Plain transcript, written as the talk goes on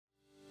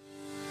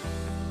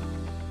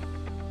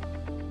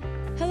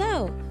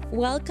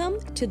Welcome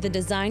to the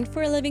Design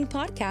for a Living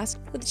podcast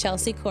with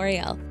Chelsea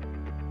Coriel.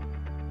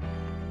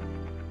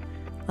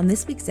 On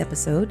this week's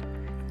episode,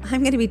 I'm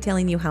going to be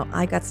telling you how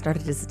I got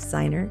started as a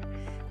designer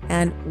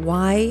and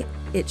why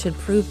it should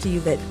prove to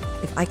you that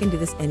if I can do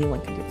this,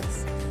 anyone can do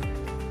this.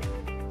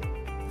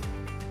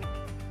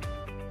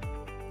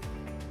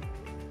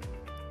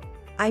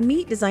 I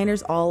meet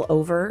designers all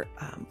over,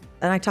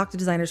 and I talk to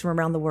designers from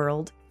around the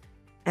world,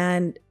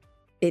 and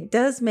it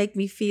does make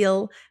me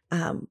feel,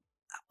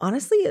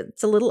 honestly,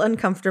 it's a little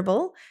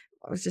uncomfortable.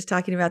 I was just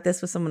talking about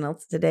this with someone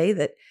else today,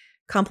 that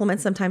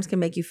compliments sometimes can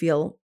make you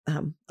feel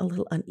a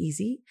little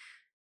uneasy.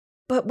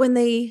 But when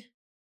they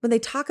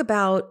talk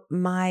about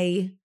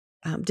my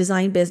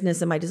design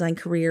business and my design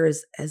career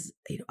as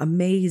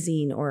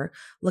amazing, or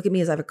look at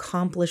me as I've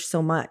accomplished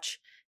so much,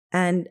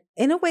 and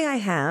in a way I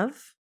have,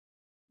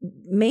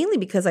 mainly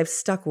because I've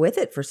stuck with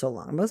it for so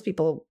long. Most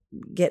people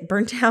get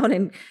burnt out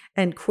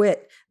and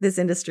quit this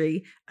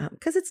industry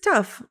because it's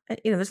tough.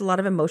 There's a lot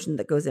of emotion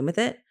that goes in with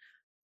it.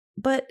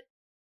 But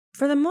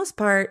for the most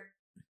part,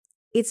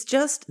 it's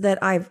just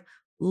that I've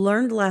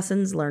learned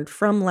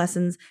from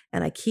lessons,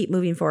 and I keep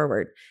moving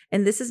forward.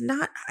 And this is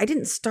not, I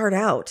didn't start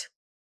out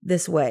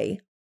this way.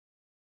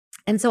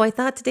 And so I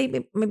thought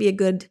today may be a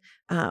good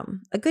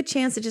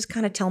chance to just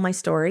kind of tell my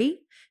story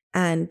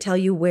and tell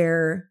you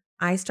where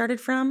I started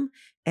from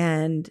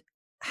and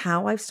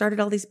how I've started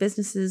all these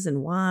businesses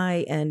and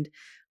why. And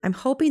I'm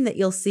hoping that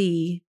you'll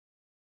see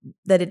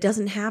that it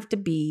doesn't have to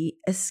be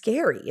as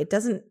scary. It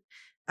doesn't,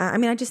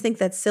 I just think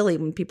that's silly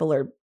when people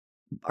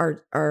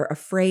are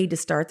afraid to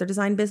start their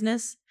design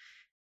business.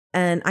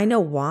 And I know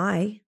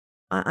why.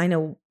 I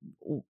know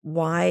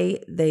why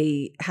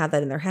they have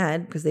that in their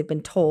head, because they've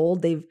been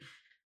told. They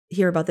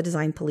hear about the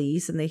design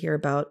police, and they hear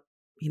about,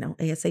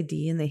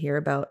 ASAD, and they hear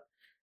about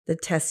the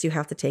tests you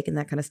have to take and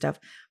that kind of stuff.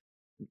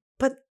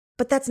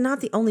 But that's not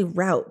the only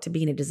route to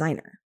being a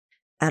designer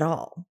at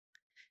all.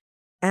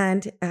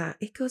 And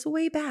it goes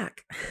way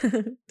back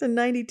to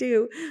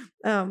 92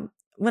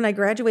 when I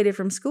graduated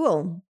from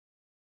school.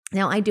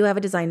 Now, I do have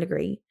a design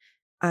degree.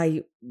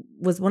 I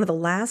was one of the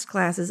last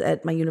classes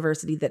at my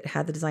university that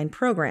had the design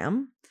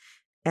program,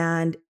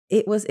 and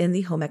it was in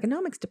the home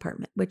economics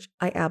department, which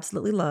I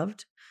absolutely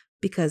loved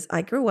because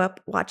I grew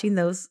up watching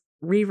those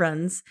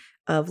reruns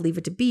of Leave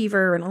It to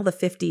Beaver and all the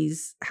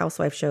 50s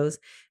housewife shows,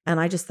 and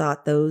I just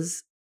thought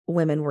those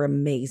women were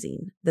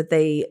amazing, that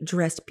they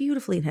dressed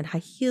beautifully and had high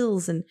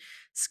heels and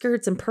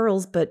skirts and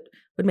pearls, but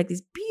would make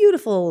these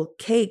beautiful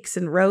cakes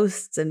and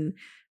roasts, and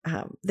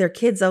their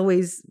kids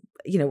always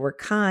were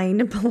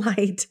kind and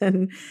polite,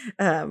 and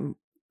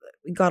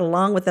got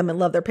along with them and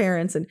loved their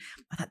parents. And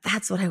I thought,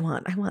 that's what I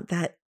want. I want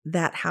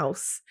that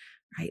house,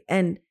 right?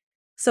 And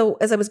so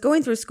as I was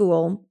going through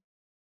school,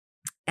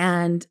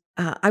 and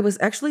I was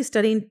actually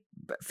studying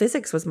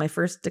physics, was my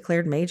first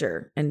declared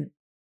major, and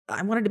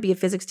I wanted to be a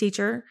physics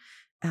teacher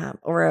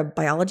or a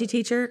biology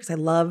teacher because I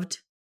loved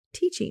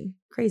teaching.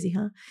 Crazy,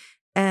 huh?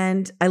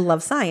 And I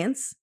love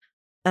science,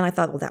 and I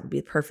thought, well, that would be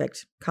the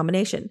perfect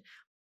combination.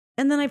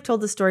 And then I've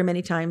told the story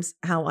many times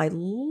how I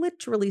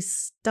literally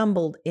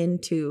stumbled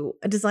into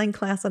a design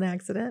class on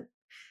accident.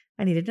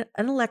 I needed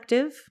an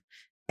elective,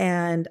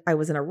 and I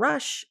was in a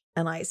rush,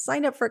 and I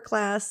signed up for a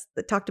class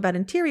that talked about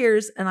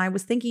interiors, and I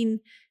was thinking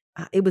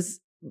it was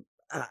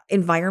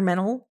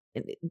environmental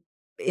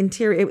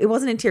interior. It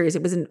wasn't interiors.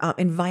 It was in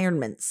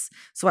environments.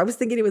 So I was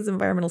thinking it was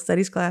environmental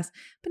studies class,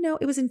 but no,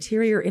 it was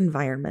interior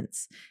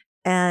environments.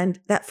 And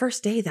that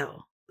first day,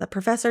 though, the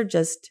professor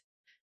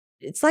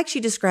it's like she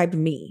described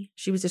me.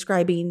 She was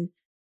describing,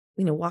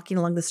 walking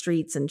along the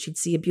streets, and she'd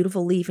see a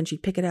beautiful leaf and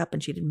she'd pick it up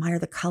and she'd admire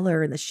the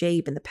color and the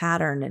shape and the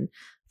pattern. And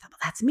I thought, well,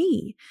 that's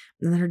me.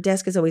 And then her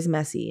desk is always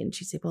messy. And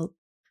she'd say, well,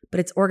 but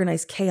it's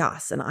organized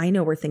chaos, and I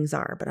know where things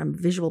are, but I'm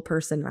a visual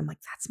person. And I'm like,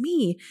 that's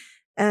me.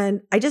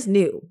 And I just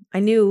knew. I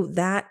knew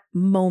that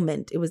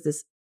moment. It was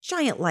this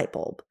giant light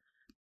bulb.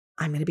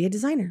 I'm going to be a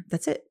designer.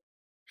 That's it.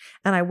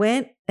 And I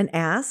went and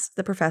asked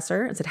the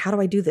professor and said, how do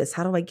I do this?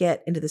 How do I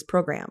get into this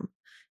program?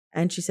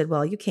 And she said,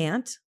 well, you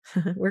can't.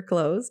 We're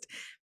closed.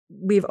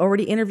 We've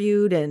already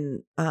interviewed,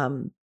 and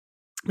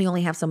we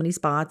only have so many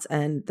spots,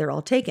 and they're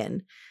all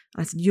taken.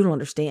 I said, you don't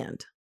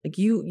understand. Like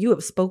you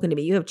have spoken to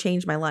me. You have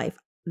changed my life.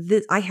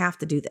 I have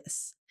to do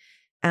this.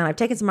 And I've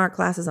taken some art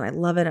classes, and I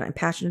love it, and I'm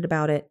passionate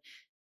about it.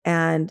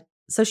 And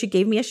so she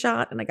gave me a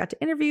shot, and I got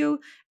to interview,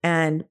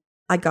 and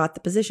I got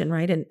the position,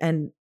 right?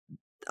 And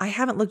I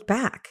haven't looked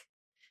back.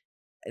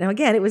 Now,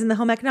 again, it was in the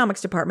home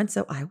economics department,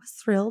 so I was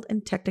thrilled.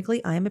 And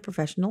technically, I am a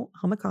professional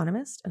home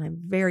economist, and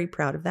I'm very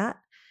proud of that.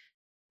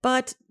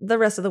 But the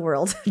rest of the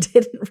world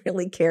didn't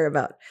really care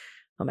about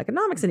home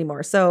economics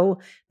anymore. So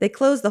they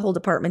closed the whole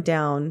department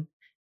down,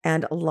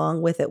 and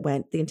along with it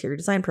went the interior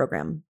design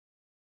program.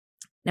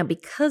 Now,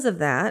 because of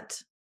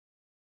that,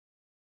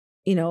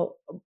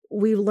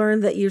 we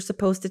learned that you're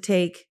supposed to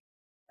take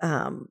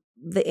the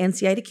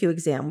NCIDQ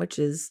exam, which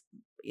is,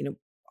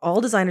 all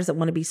designers that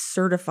want to be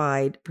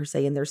certified per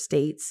se in their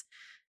states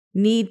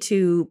need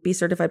to be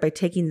certified by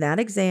taking that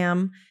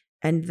exam,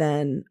 and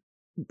then,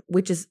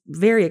 which is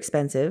very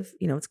expensive,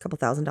 it's a couple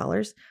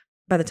 $1,000.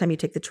 by the time you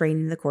take the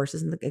training, the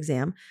courses, and the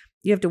exam,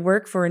 you have to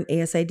work for an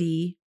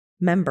ASID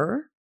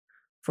member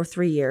for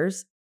 3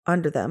 years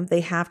under them.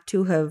 They have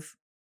to have,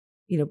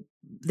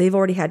 they've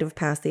already had to have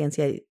passed the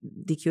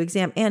NCIDQ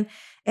exam.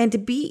 And to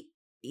be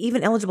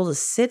even eligible to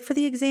sit for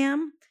the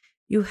exam,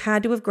 you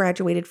had to have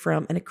graduated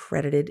from an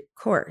accredited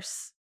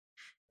course.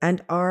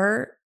 And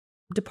our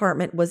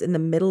department was in the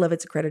middle of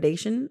its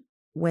accreditation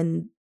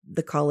when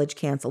the college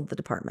canceled the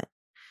department.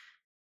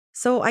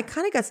 So I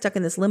kind of got stuck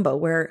in this limbo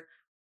where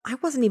I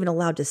wasn't even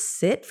allowed to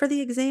sit for the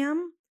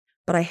exam,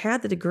 but I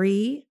had the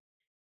degree.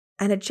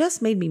 And it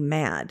just made me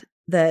mad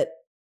that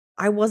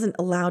I wasn't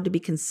allowed to be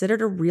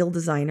considered a real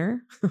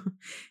designer,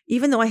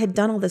 even though I had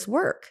done all this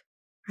work,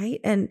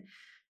 right? And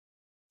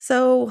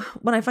so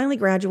when I finally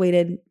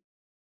graduated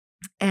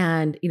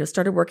and,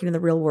 started working in the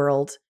real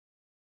world,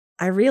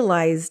 I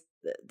realized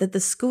that the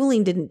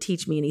schooling didn't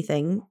teach me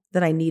anything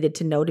that I needed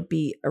to know to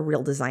be a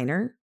real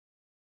designer.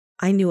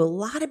 I knew a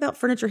lot about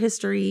furniture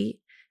history,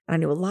 and I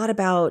knew a lot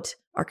about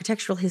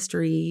architectural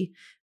history.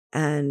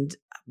 And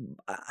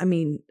I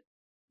mean,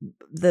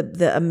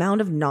 the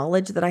amount of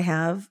knowledge that I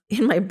have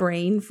in my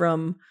brain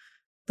from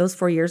those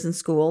 4 years in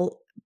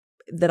school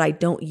that I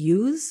don't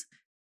use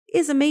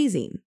is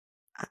amazing.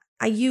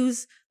 I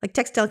use like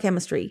textile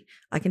chemistry.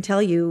 I can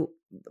tell you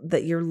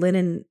that your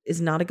linen is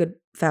not a good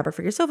fabric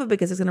for your sofa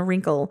because it's going to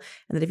wrinkle.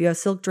 And that if you have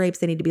silk drapes,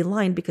 they need to be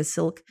lined because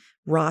silk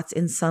rots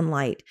in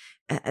sunlight.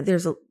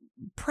 There's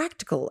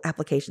practical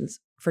applications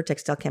for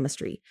textile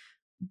chemistry,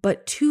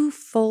 but 2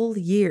 full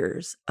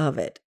years of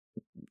it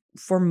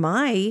for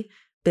my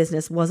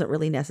business wasn't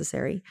really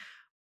necessary.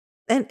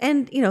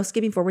 And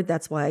skipping forward,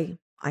 that's why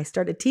I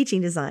started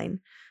teaching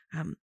design.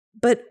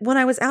 But when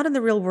I was out in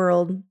the real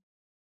world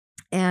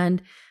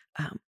and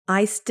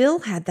I still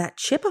had that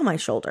chip on my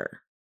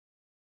shoulder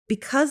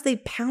because they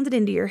pounded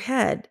into your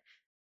head,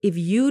 if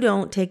you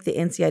don't take the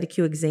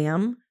NCIDQ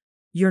exam,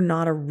 you're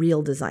not a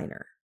real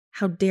designer.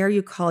 How dare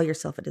you call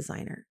yourself a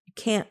designer? You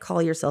can't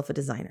call yourself a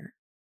designer.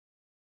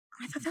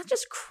 I thought, that's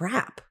just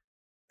crap.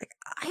 Like,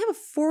 I have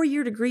a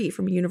 4-year degree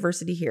from a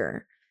university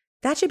here.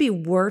 That should be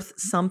worth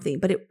something.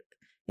 But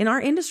in our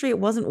industry, it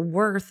wasn't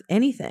worth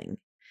anything.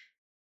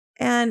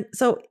 And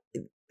so,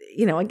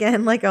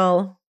 again, like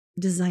all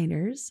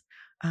designers,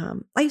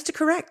 I used to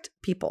correct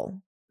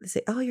people. They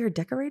say, "Oh, you're a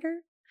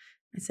decorator?"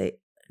 I say,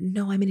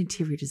 "No, I'm an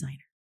interior designer."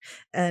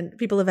 And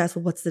people have asked,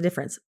 "Well, what's the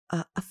difference?"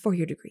 A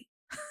 4-year degree.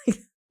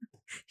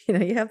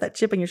 You have that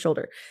chip on your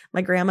shoulder.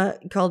 My grandma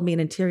called me an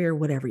interior,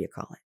 whatever you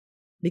call it,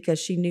 because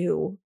she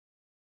knew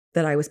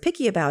that I was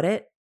picky about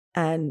it,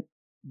 and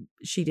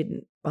she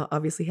didn't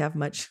obviously have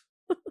much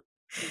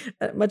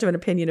of an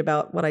opinion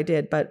about what I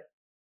did, but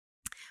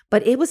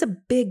it was a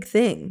big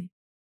thing.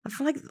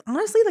 For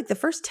honestly, the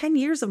first 10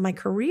 years of my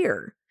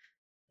career,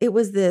 it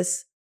was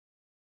this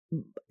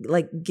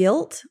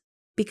guilt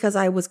because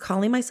I was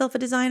calling myself a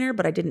designer,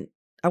 but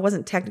I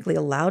wasn't technically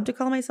allowed to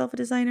call myself a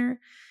designer.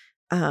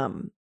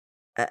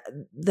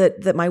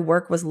 That my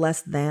work was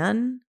less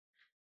than,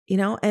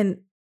 and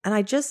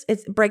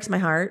it breaks my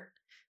heart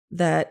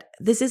that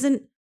this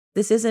isn't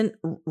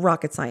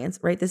rocket science,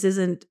 right? This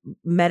isn't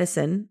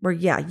medicine where,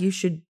 you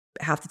should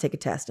have to take a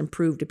test and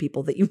prove to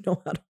people that you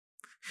know how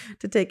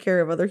to take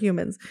care of other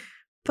humans.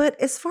 But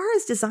as far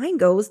as design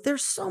goes,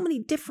 there's so many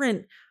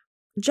different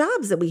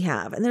jobs that we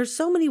have. And there's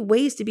so many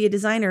ways to be a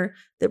designer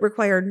that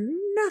require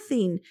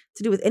nothing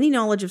to do with any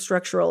knowledge of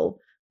structural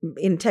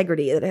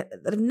integrity, that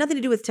have nothing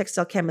to do with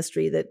textile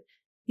chemistry, that,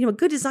 a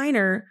good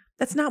designer,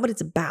 that's not what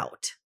it's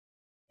about.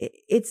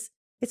 It's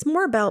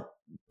more about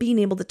being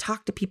able to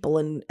talk to people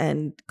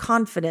and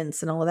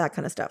confidence and all of that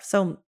kind of stuff.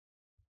 So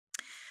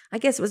I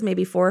guess it was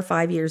maybe 4 or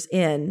 5 years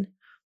in,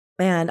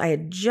 and I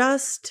had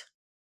just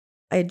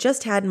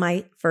had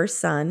my first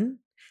son.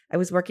 I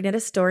was working at a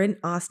store in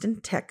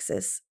Austin,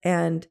 Texas,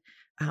 and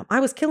I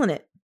was killing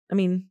it. I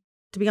mean,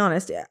 to be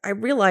honest, I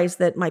realized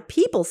that my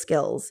people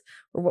skills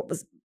were what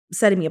was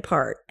setting me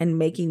apart and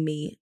making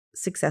me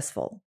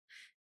successful,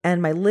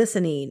 and my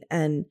listening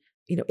and,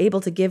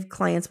 able to give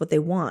clients what they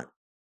want.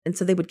 And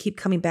so they would keep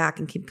coming back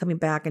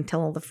and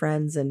tell all the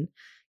friends. And,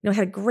 I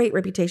had a great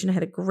reputation. I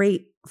had a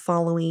great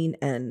following,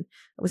 and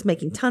I was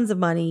making tons of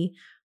money.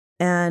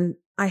 And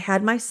I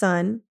had my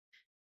son,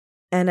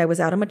 and I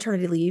was out on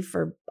maternity leave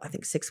for, I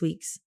think, 6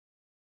 weeks.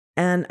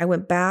 And I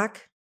went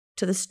back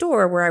to the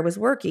store where I was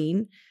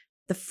working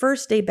the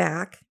first day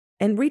back,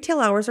 and retail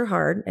hours are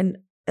hard. And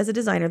as a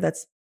designer,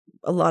 that's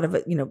a lot of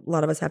it. A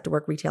lot of us have to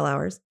work retail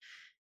hours.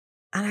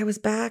 And I was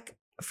back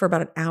for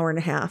about an hour and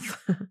a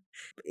half.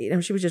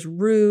 She was just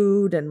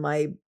rude, and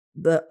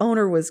the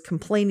owner was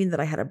complaining that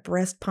I had a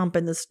breast pump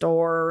in the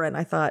store. And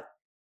I thought,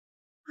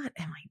 what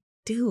am I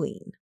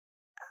doing?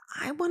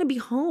 I want to be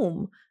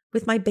home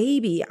with my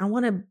baby. I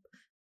want to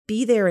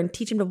be there and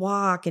teach him to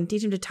walk and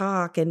teach him to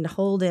talk and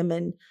hold him.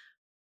 And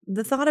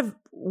the thought of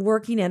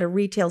working at a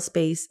retail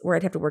space where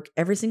I'd have to work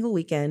every single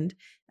weekend,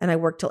 and I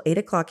worked till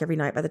 8:00 every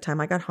night by the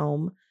time I got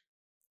home.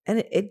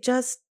 And it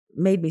just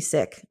made me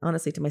sick,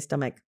 honestly, to my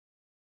stomach.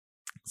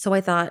 So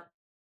I thought,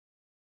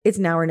 it's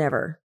now or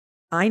never.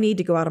 I need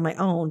to go out on my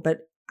own,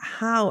 but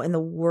how in the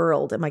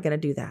world am I going to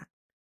do that?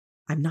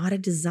 I'm not a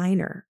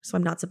designer, so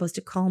I'm not supposed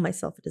to call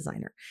myself a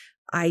designer.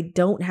 I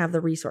don't have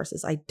the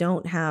resources. I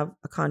don't have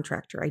a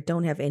contractor. I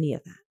don't have any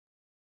of that.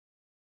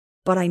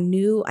 But I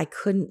knew I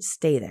couldn't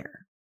stay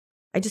there.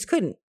 I just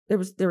couldn't. There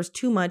was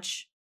too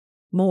much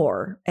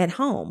more at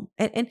home.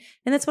 And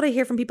that's what I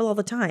hear from people all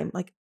the time.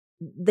 Like,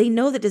 they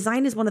know that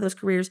design is one of those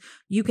careers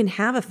you can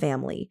have a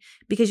family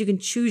because you can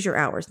choose your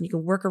hours and you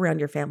can work around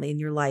your family and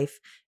your life,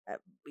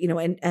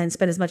 and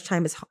spend as much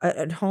time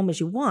at home as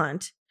you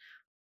want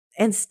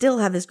and still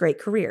have this great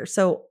career.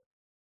 So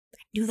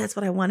I knew that's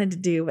what I wanted to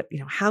do, but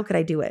how could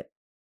I do it?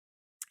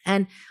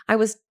 And I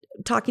was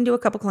talking to a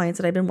couple clients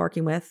that I've been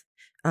working with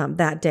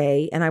that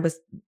day, and I was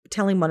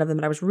telling one of them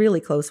that I was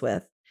really close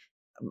with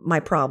my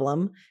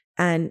problem.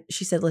 And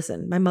she said,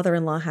 listen, my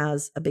mother-in-law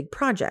has a big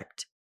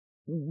project.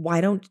 Why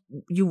don't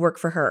you work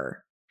for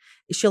her?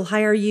 She'll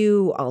hire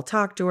you. I'll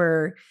talk to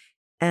her.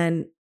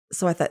 And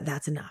so I thought,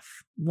 that's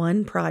enough.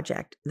 One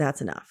project,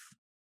 that's enough.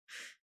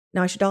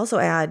 Now, I should also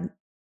add,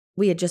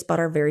 we had just bought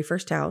our very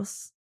first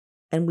house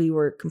and we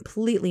were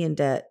completely in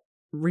debt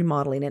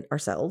remodeling it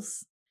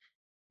ourselves.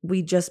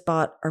 We just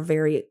bought our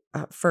very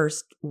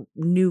first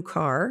new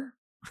car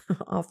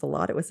off the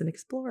lot. It was an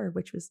Explorer,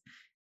 which was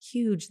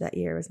huge that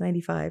year. It was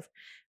 95.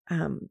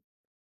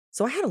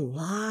 So I had a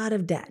lot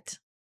of debt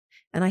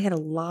and I had a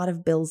lot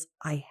of bills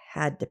I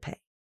had to pay.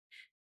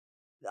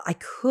 I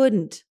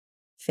couldn't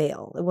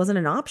fail. It wasn't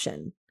an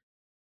option.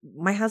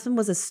 My husband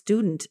was a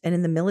student and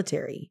in the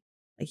military.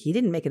 Like, he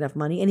didn't make enough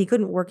money and he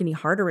couldn't work any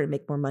harder and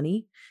make more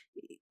money.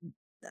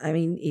 I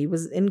mean, he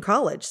was in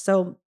college.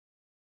 So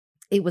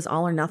it was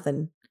all or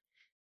nothing.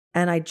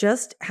 And I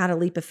just had a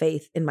leap of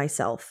faith in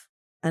myself.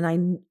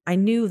 And I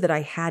knew that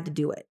I had to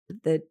do it,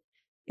 that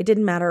it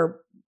didn't matter,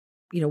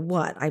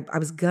 what, I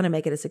was going to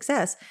make it a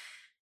success.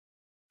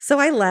 So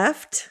I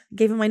left,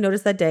 gave him my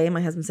notice that day. And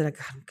my husband said,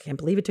 God, I can't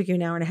believe it took you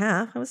an hour and a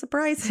half. I was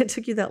surprised it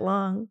took you that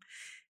long.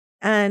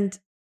 And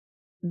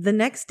the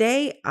next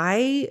day,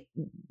 I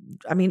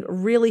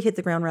really hit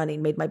the ground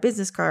running, made my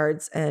business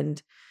cards.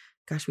 And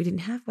gosh, we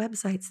didn't have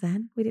websites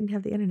then. We didn't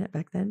have the internet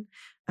back then.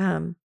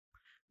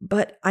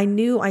 But I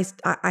knew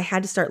I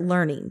had to start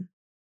learning.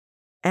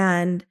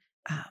 And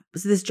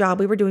so this job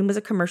we were doing was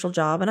a commercial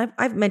job. And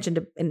I've mentioned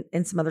it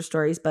in some other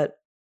stories, but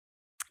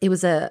it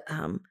was a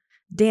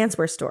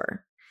dancewear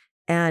store.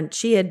 And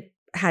she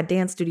had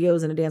dance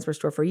studios and a dancewear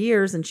store for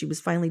years. And she was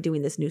finally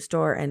doing this new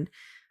store. And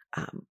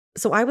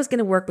so I was going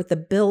to work with the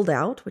build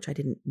out, which I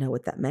didn't know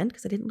what that meant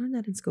because I didn't learn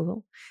that in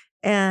school.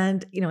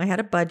 And, I had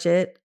a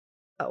budget.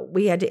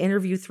 We had to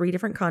interview 3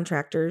 different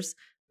contractors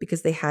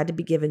because they had to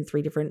be given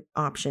 3 different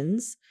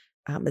options.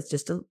 It's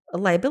just a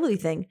liability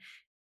thing.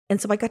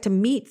 And so I got to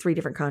meet 3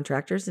 different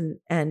contractors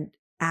and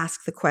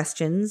ask the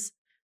questions,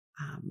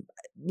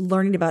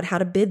 learning about how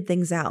to bid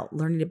things out,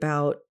 learning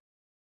about,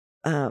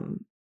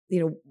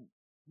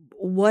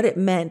 what it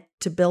meant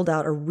to build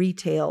out a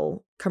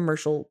retail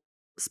commercial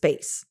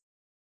space.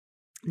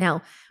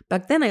 Now,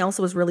 back then, I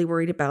also was really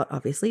worried about,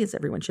 obviously, as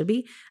everyone should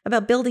be,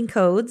 about building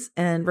codes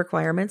and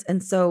requirements.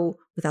 And so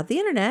without the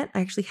internet, I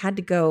actually had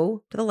to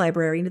go to the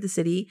library into the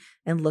city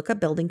and look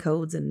up building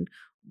codes and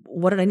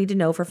what did I need to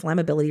know for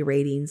flammability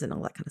ratings and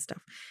all that kind of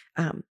stuff.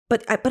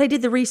 But I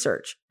did the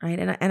research, right?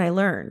 And I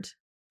learned.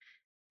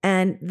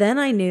 And then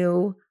I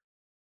knew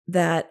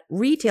that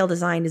retail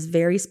design is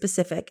very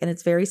specific and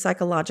it's very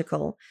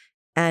psychological.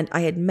 And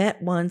I had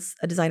met once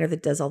a designer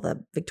that does all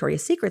the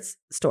Victoria's Secret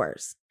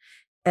stores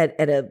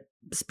at a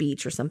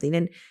speech or something.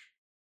 And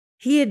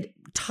he had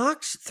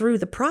talked through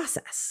the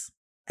process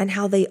and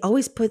how they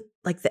always put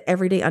like the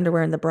everyday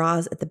underwear and the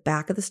bras at the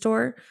back of the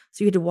store.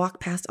 So you had to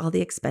walk past all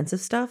the expensive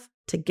stuff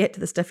to get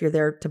to the stuff you're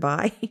there to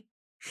buy. And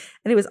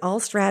it was all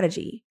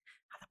strategy.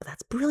 I thought, well,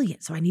 that's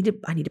brilliant. So I need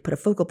to put a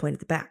focal point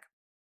at the back.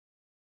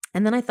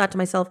 And then I thought to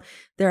myself,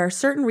 there are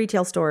certain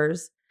retail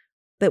stores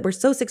that were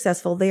so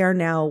successful, they are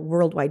now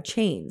worldwide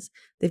chains.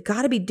 They've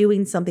got to be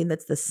doing something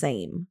that's the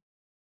same.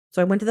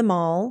 So I went to the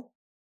mall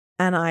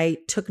and I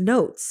took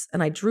notes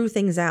and I drew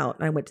things out.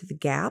 And I went to the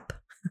Gap.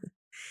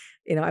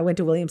 I went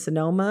to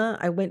Williams-Sonoma.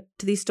 I went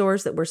to these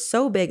stores that were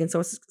so big and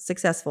so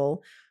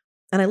successful.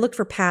 And I looked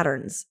for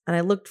patterns and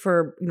I looked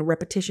for,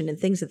 repetition and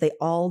things that they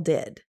all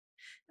did.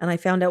 And I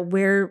found out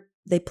where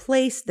they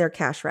placed their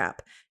cash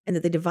wrap and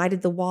that they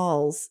divided the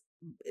walls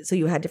so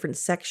you had different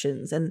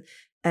sections.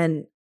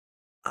 And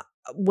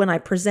when I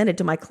presented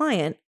to my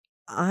client,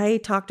 I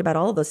talked about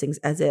all of those things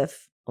as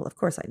if, well, of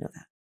course I know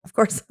that. Of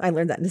course I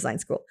learned that in design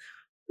school.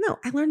 No,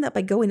 I learned that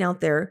by going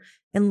out there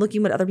and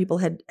looking what other people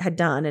had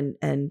done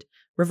and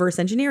reverse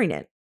engineering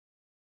it.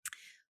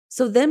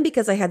 So then,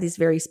 because I had these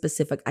very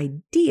specific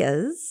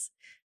ideas,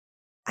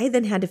 I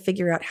then had to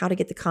figure out how to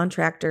get the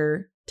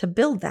contractor to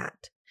build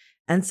that.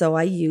 And so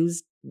I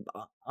used,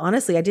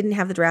 honestly, I didn't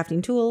have the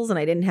drafting tools and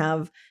I didn't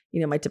have,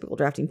 my typical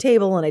drafting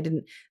table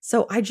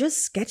so I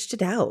just sketched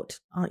it out,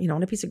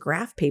 on a piece of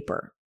graph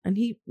paper, and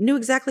he knew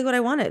exactly what I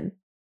wanted. I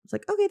was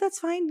like, okay, that's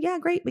fine. Yeah,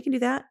 great. We can do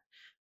that.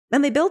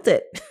 And they built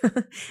it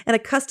and a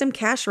custom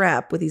cash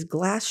wrap with these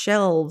glass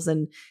shelves.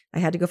 And I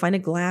had to go find a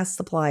glass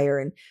supplier.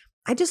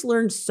 I just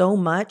learned so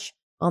much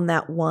on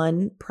that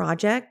one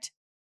project,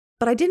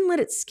 but I didn't let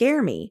it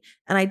scare me.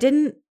 And I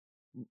didn't,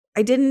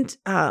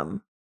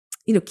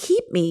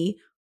 keep me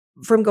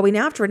from going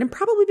after it. And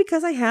probably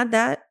because I had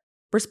that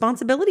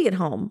responsibility at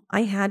home.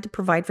 I had to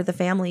provide for the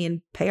family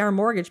and pay our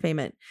mortgage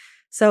payment.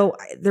 So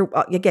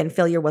again,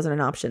 failure wasn't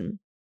an option.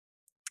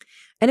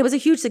 And it was a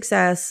huge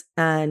success.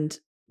 And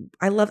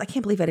I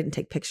can't believe I didn't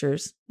take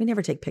pictures. We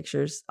never take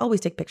pictures. Always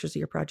take pictures of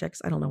your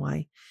projects. I don't know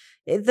why.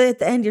 At the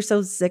end, you're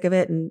so sick of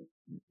it and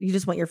you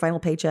just want your final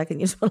paycheck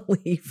and you just want to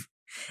leave.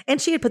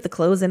 And she had put the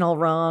clothes in all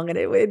wrong and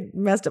it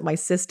messed up my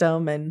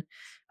system. And,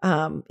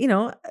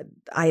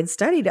 I had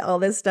studied all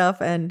this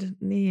stuff and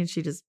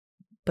she just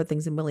put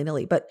things in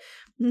willy-nilly. But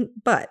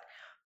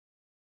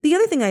the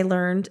other thing I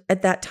learned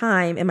at that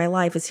time in my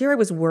life is here I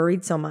was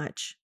worried so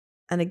much.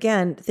 And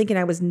again, thinking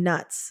I was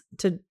nuts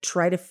to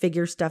try to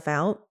figure stuff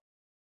out.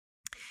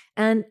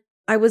 And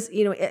I was,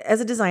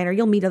 as a designer,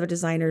 you'll meet other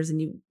designers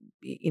and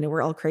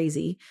we're all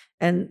crazy.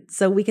 And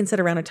so we can sit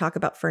around and talk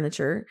about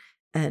furniture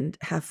and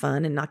have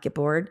fun and not get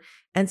bored.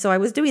 And so I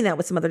was doing that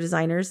with some other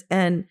designers.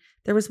 And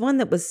there was one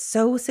that was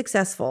so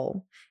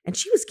successful and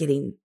she was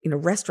getting,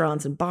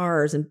 restaurants and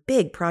bars and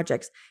big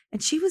projects.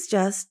 And she was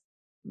just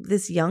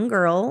this young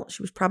girl.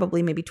 She was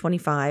probably maybe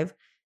 25.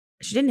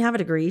 She didn't have a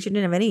degree. She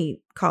didn't have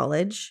any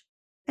college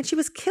and she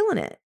was killing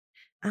it.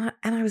 And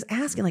I was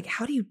asking, like,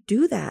 how do you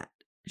do that?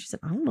 She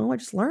said, I don't know. I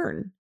just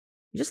learn.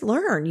 You just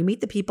learn. You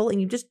meet the people and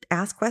you just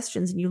ask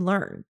questions and you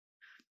learn.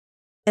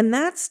 And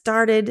that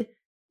started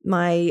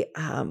my,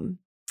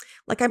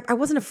 I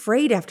wasn't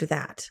afraid after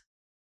that.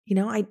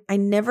 I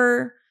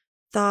never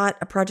thought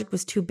a project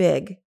was too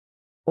big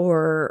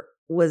or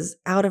was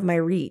out of my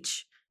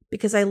reach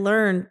because I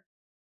learned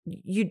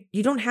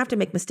you don't have to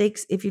make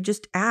mistakes if you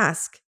just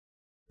ask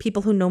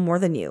people who know more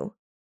than you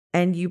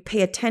and you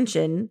pay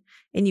attention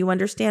and you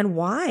understand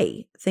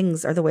why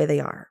things are the way they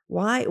are.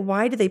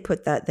 Why do they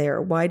put that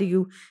there? Why do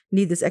you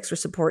need this extra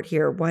support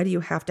here? Why do you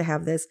have to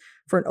have this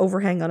for an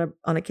overhang on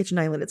a kitchen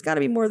island? It's got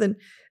to be more than,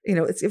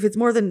 if it's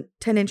more than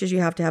 10 inches, you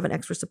have to have an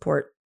extra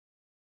support.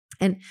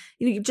 And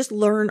you just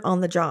learn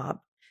on the job.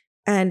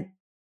 And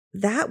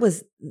that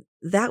was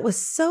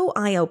so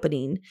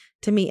eye-opening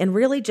to me and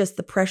really just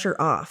the pressure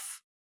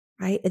off,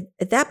 right?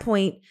 At that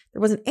point, there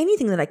wasn't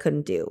anything that I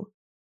couldn't do.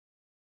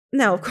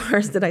 Now, of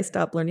course, did I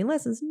stop learning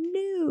lessons?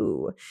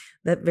 No.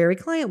 That very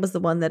client was the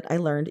one that I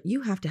learned,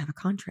 you have to have a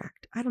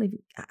contract. I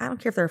don't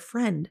care if they're a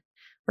friend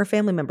or a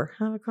family member,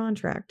 have a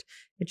contract.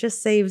 It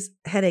just saves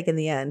headache in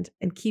the end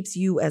and keeps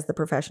you as the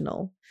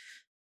professional.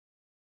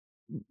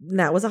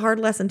 That was a hard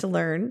lesson to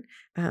learn.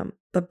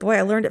 But boy,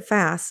 I learned it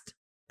fast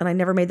and I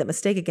never made that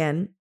mistake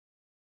again.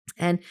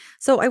 And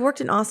so I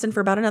worked in Austin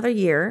for about another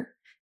year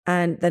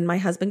and then my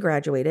husband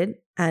graduated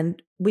and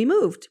we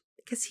moved.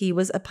 Because he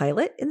was a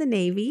pilot in the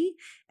Navy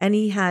and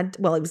he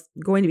was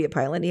going to be a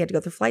pilot and he had to go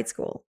through flight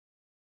school.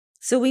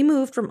 So we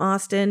moved from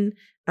Austin.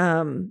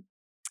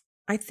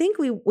 I think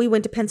we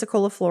went to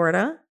Pensacola,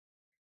 Florida.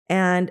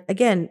 And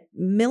again,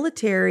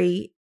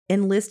 military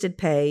enlisted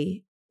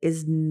pay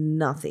is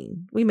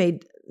nothing. We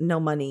made no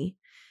money.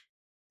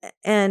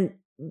 And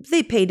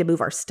they paid to move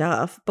our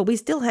stuff, but we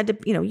still had to,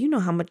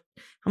 how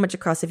much it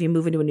costs if you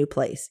move into a new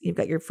place. You've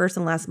got your first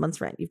and last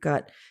month's rent. You've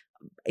got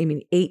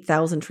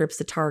 8,000 trips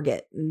to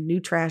Target, new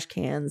trash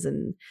cans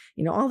and,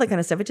 all that kind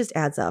of stuff. It just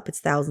adds up.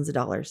 It's thousands of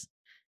dollars.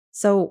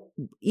 So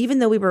even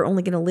though we were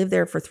only going to live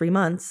there for 3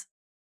 months,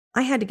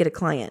 I had to get a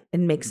client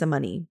and make some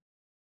money.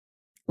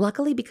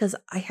 Luckily, because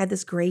I had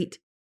this great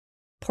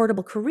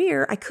portable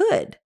career, I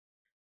could.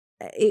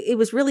 It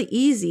was really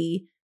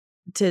easy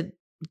to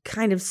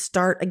kind of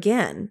start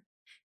again.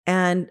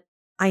 And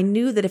I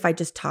knew that if I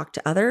just talked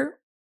to other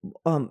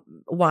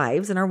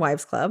wives in our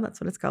wives club,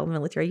 that's what it's called in the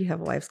military, you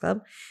have a wives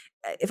club.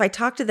 If I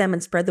talked to them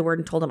and spread the word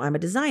and told them I'm a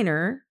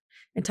designer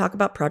and talk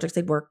about projects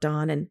they'd worked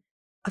on. And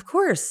of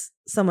course,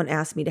 someone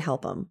asked me to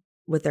help them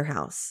with their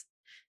house.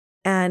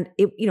 And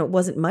it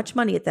wasn't much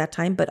money at that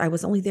time, but I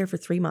was only there for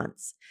 3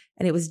 months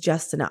and it was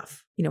just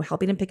enough,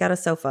 helping him pick out a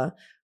sofa,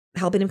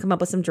 helping him come up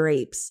with some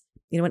drapes,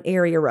 an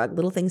area rug,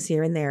 little things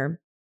here and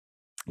there.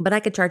 But I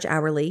could charge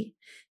hourly.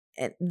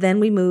 And then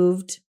we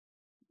moved,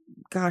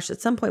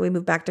 at some point we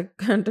moved back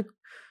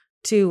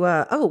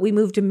we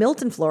moved to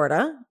Milton,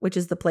 Florida, which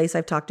is the place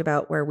I've talked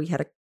about where we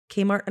had a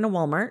Kmart and a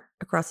Walmart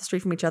across the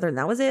street from each other. And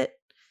that was it.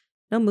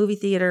 No movie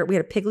theater. We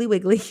had a Piggly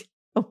Wiggly,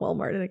 a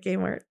Walmart and a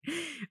Kmart.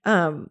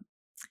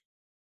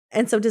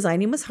 And so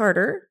designing was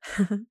harder,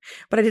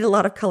 but I did a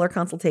lot of color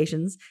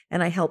consultations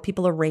and I helped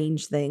people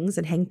arrange things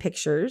and hang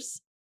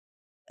pictures.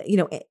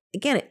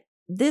 Again,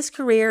 this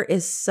career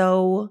is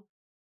so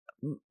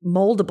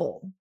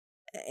moldable.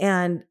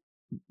 And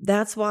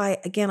that's why,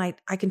 again,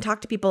 I can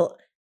talk to people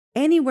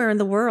anywhere in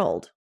the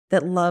world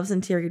that loves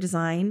interior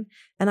design,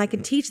 and I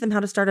can teach them how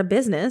to start a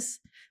business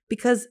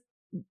because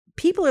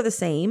people are the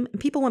same.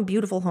 People want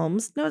beautiful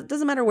homes. No, it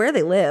doesn't matter where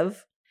they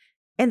live.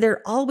 And there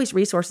are always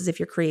resources if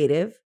you're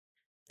creative.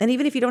 And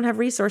even if you don't have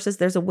resources,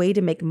 there's a way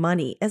to make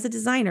money as a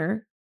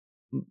designer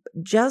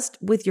just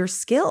with your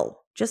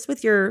skill, just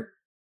with your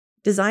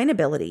design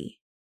ability.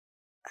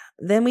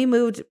 Then we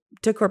moved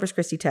to Corpus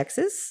Christi,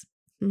 Texas.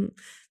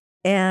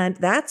 And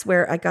that's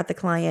where I got the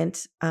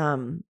client.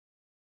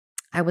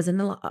 I was in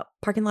the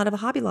parking lot of a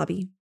Hobby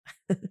Lobby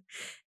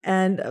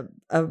and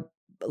a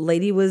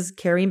lady was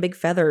carrying big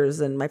feathers.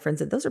 And my friend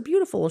said, "Those are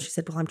beautiful." And she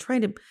said, "Well, I'm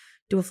trying to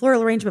do a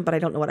floral arrangement, but I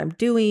don't know what I'm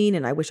doing.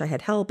 And I wish I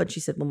had help." And she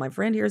said, "Well, my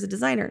friend here is a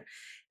designer."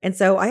 And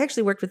so I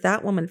actually worked with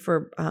that woman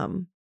for,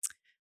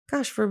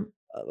 for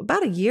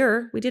about a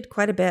year. We did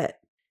quite a bit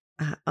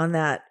on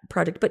that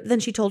project. But then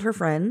she told her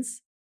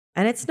friends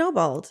and it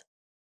snowballed.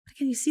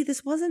 Again, you see,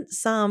 this wasn't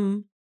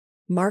some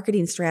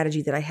marketing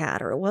strategy that I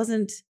had, or it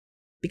wasn't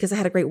because I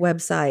had a great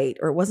website,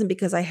 or it wasn't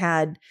because I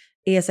had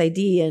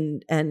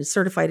ASID and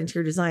certified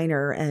interior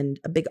designer and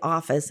a big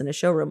office and a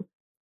showroom.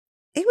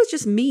 It was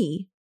just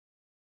me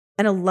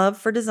and a love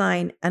for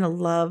design and a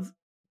love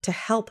to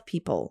help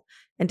people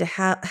and to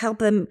help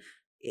them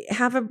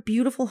have a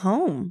beautiful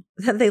home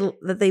that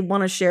they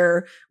want to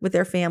share with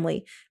their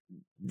family.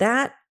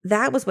 That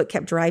was what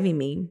kept driving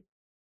me.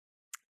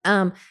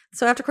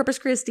 So after Corpus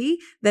Christi,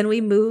 then we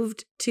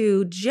moved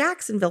to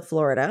Jacksonville,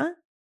 Florida.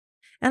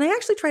 And I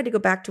actually tried to go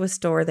back to a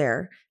store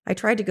there. I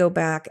tried to go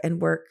back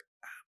and work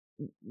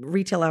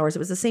retail hours. It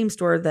was the same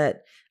store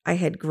that I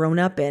had grown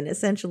up in,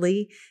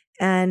 essentially.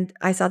 And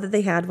I saw that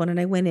they had one, and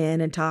I went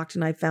in and talked,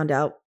 and I found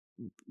out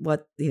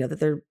what,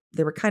 that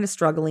they were kind of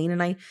struggling.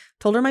 And I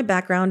told her my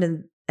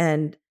background,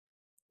 and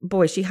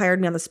boy, she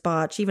hired me on the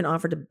spot. She even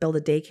offered to build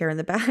a daycare in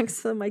the back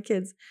so my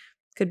kids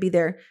could be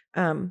there,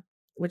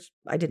 which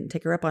I didn't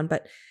take her up on.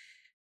 But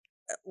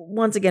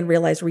once again,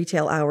 realized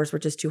retail hours were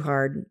just too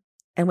hard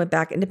and went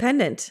back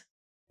independent.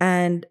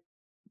 And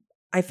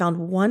I found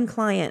one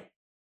client.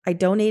 I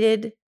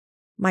donated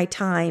my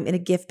time in a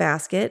gift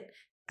basket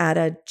at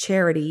a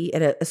charity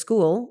at a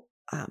school,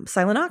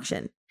 silent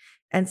auction.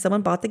 And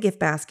someone bought the gift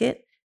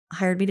basket,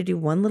 hired me to do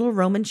one little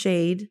Roman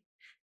shade,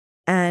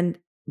 and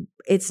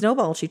it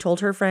snowballed. She told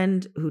her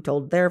friend who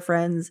told their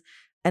friends.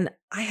 And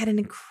I had an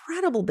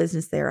incredible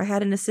business there. I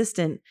had an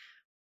assistant.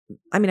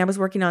 I mean, I was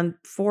working on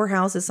 4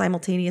 houses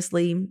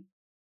simultaneously.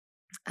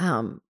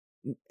 That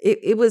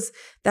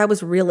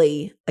was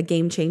really a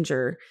game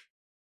changer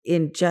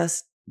in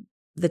just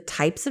the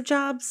types of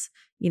jobs.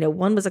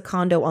 One was a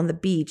condo on the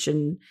beach,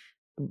 and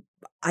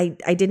I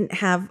didn't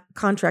have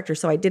contractors,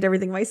 so I did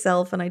everything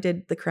myself, and I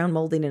did the crown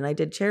molding, and I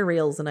did chair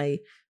reels, and I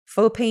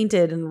faux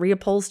painted and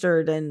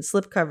reupholstered and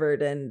slip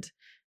covered, and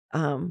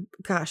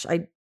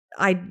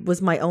I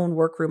was my own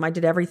workroom. I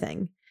did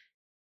everything.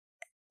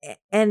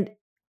 And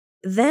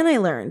then I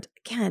learned,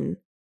 again,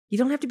 you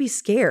don't have to be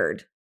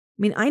scared. I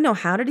mean, I know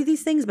how to do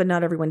these things, but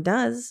not everyone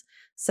does.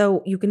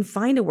 So you can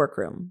find a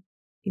workroom,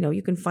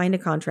 you can find a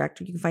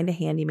contractor, you can find a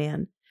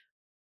handyman.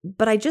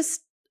 But I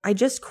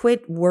just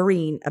quit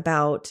worrying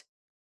about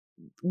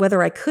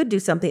whether I could do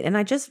something, and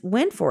I just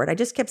went for it. I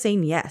just kept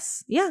saying,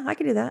 yes. Yeah, I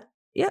can do that.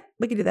 Yep,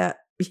 we can do that.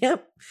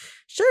 Yep,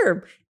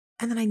 sure.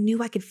 And then I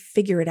knew I could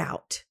figure it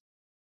out.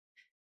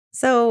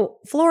 So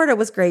Florida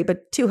was great,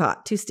 but too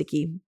hot, too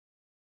sticky.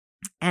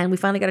 And we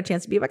finally got a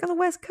chance to be back on the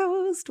West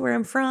Coast, where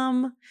I'm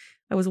from.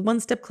 I was one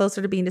step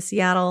closer to being to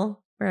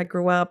Seattle, where I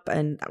grew up,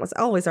 and that was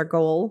always our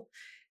goal.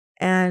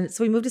 And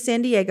so we moved to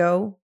San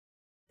Diego,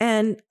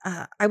 and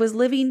I was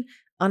living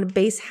on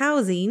base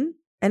housing,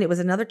 and it was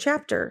another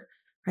chapter,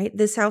 right?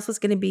 This house was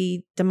going to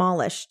be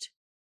demolished,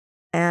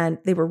 and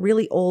they were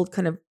really old,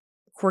 kind of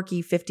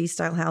quirky 50s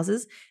style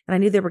houses. And I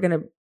knew they were going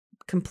to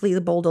completely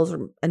bulldoze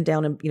and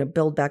down and,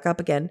 build back up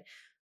again.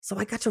 So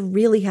I got to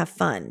really have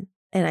fun.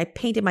 And I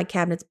painted my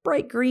cabinets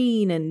bright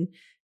green, and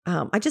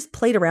I just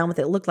played around with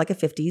it. It looked like that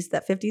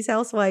 50s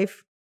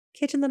housewife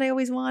kitchen that I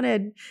always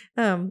wanted.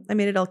 I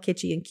made it all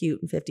kitschy and cute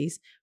in 50s.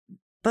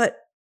 But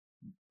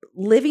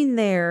living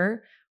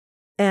there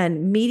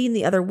and meeting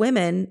the other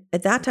women,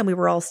 at that time we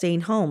were all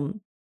staying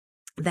home.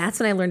 That's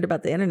when I learned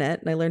about the internet,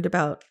 and I learned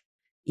about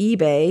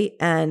eBay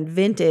and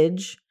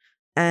vintage.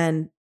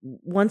 And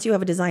once you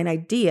have a design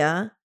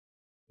idea,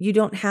 you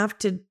don't have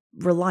to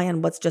rely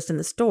on what's just in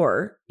the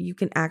store. You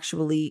can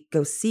actually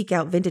go seek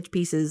out vintage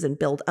pieces and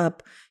build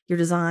up your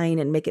design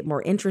and make it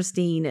more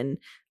interesting. And,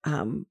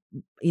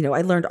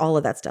 I learned all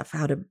of that stuff,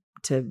 how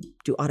to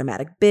do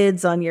automatic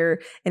bids on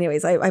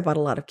anyways, I bought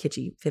a lot of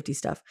kitschy 50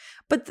 stuff,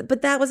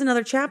 but that was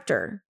another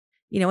chapter,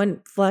 and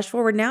flash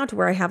forward now to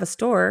where I have a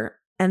store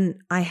and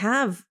I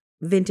have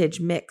vintage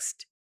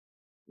mixed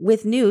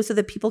with new so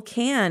that people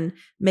can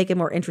make a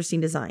more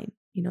interesting design.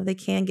 They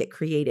can get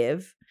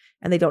creative.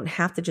 And they don't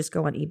have to just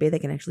go on eBay. They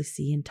can actually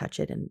see and touch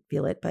it and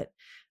feel it. But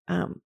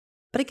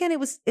again,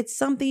 it's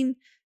something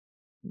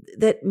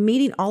that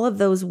meeting all of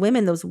those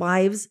women, those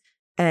wives,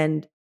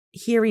 and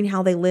hearing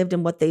how they lived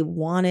and what they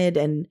wanted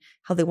and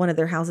how they wanted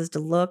their houses to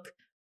look.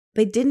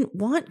 They didn't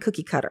want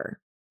cookie cutter.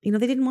 They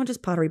didn't want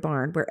just Pottery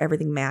Barn where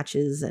everything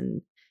matches,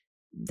 and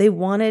they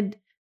wanted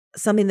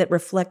something that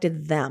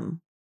reflected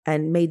them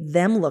and made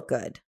them look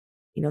good.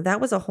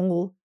 That was a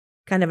whole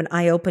kind of an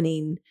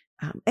eye-opening.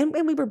 And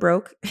we were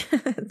broke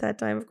at that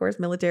time, of course,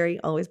 military,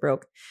 always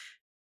broke.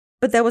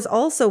 But that was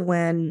also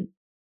when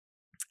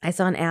I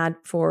saw an ad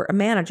for a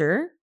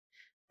manager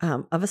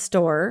of a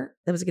store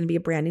that was going to be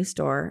a brand new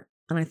store.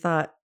 And I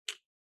thought,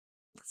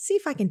 let's see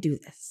if I can do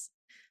this.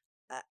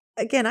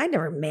 Again, I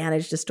never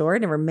managed a store. I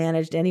never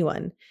managed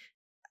anyone.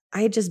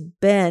 I had just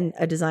been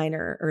a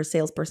designer or a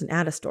salesperson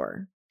at a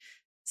store.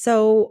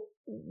 So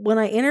when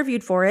I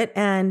interviewed for it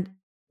and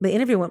the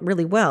interview went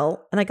really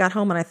well, and I got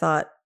home and I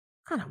thought,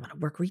 I don't want to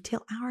work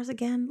retail hours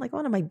again. Like,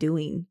 what am I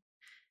doing?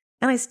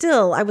 And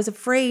I was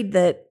afraid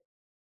that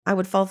I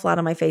would fall flat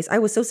on my face. I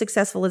was so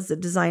successful as a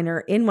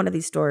designer in one of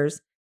these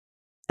stores,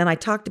 and I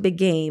talked a big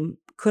game.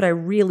 Could I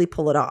really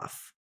pull it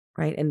off?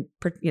 Right. And,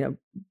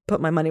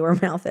 put my money where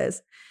my mouth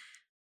is.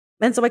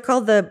 And so I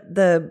called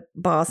the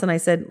boss and I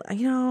said,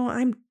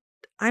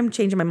 I'm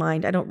changing my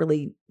mind. I don't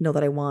really know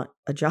that I want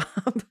a job.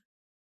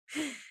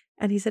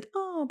 And he said,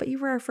 oh, but you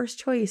were our first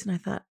choice. And I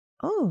thought,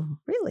 oh,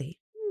 really?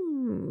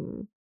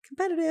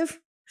 Competitive.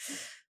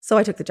 So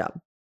I took the job.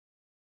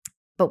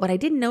 But what I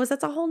didn't know is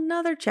that's a whole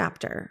nother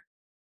chapter.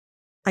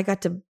 I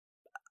got to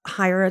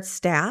hire a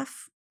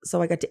staff.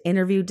 So I got to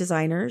interview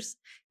designers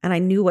and I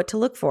knew what to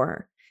look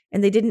for.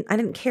 And I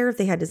didn't care if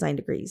they had design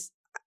degrees.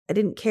 I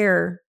didn't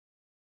care,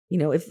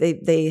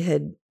 if they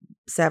had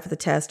sat for the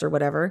test or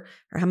whatever,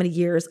 or how many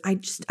years.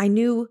 I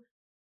knew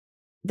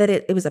that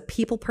it was a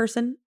people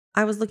person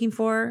I was looking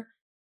for.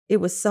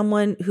 It was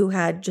someone who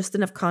had just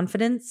enough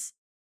confidence,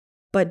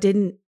 but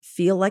didn't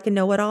feel like a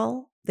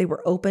know-it-all. They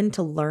were open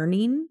to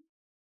learning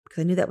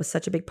because I knew that was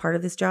such a big part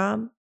of this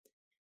job.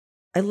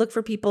 I look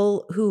for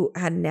people who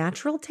had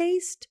natural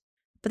taste,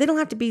 but they don't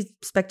have to be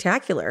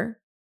spectacular.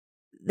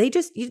 They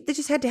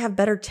just had to have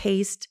better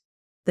taste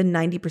than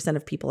 90%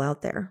 of people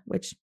out there,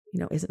 which,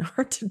 isn't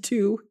hard to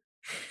do.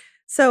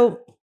 So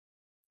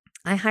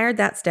I hired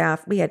that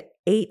staff. We had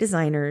 8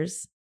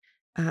 designers.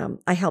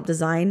 I helped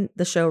design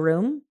the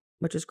showroom,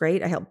 which was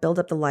great. I helped build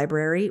up the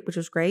library, which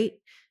was great.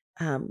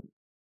 And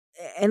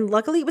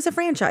luckily it was a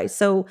franchise.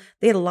 So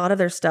they had a lot of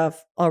their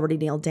stuff already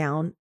nailed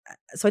down.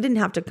 So I didn't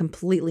have to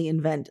completely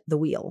invent the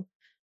wheel.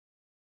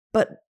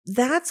 But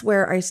that's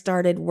where I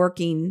started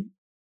working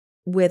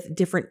with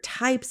different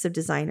types of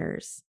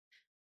designers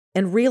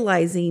and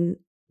realizing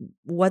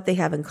what they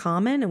have in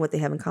common and what they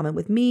have in common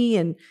with me.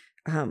 And,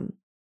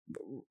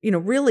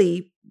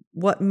 really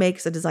what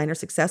makes a designer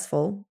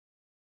successful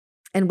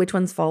and which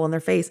ones fall on their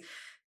face.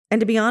 And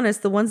to be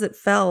honest, the ones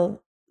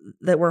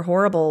that were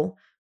horrible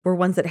were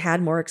ones that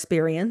had more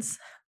experience,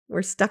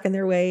 were stuck in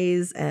their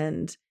ways,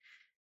 and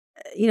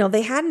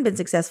they hadn't been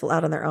successful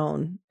out on their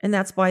own. And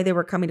that's why they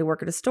were coming to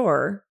work at a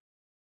store.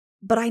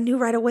 But I knew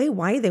right away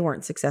why they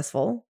weren't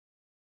successful.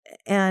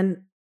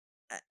 And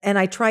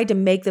I tried to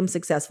make them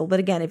successful. But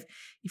again,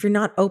 if you're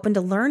not open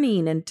to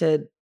learning and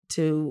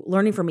to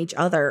learning from each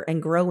other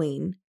and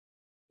growing,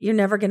 you're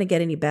never going to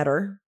get any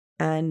better.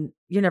 And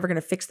you're never going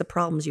to fix the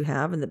problems you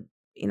have and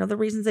the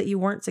reasons that you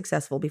weren't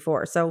successful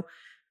before. So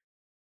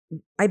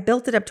I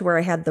built it up to where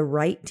I had the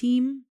right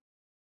team.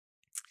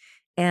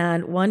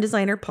 And one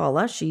designer,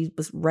 Paula, she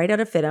was right out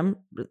of FITM,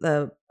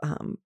 the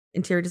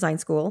interior design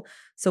school.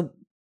 So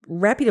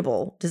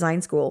reputable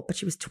design school, but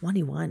she was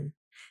 21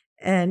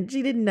 and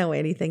she didn't know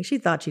anything. She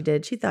thought she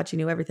did. She thought she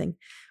knew everything.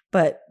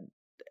 But,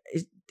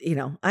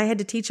 I had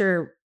to teach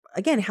her,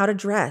 again, how to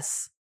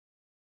dress.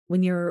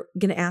 When you're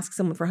going to ask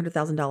someone for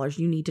 $100,000,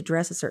 you need to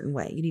dress a certain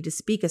way. You need to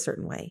speak a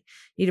certain way.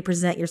 You need to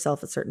present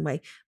yourself a certain way.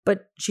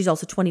 But she's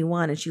also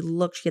 21 and she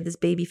had this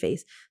baby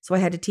face. So I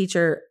had to teach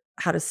her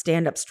how to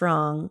stand up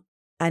strong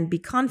and be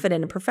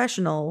confident and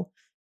professional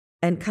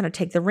and kind of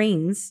take the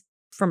reins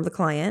from the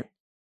client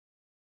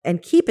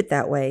and keep it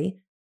that way.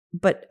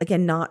 But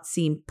again, not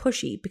seem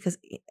pushy, because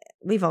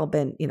we've all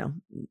been,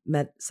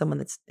 met someone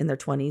that's in their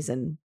 20s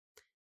and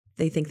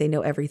they think they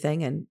know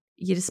everything and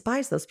you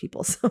despise those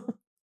people. So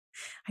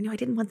I know I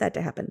didn't want that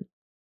to happen.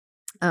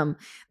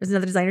 There's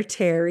another designer,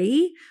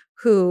 Terry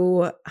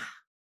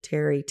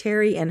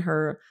and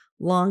her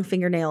long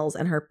fingernails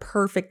and her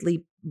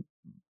perfectly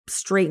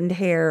straightened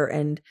hair.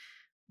 And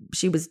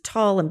she was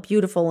tall and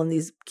beautiful in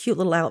these cute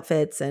little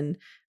outfits. And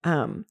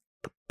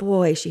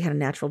boy, she had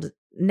a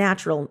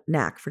natural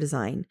knack for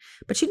design.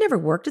 But she'd never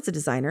worked as a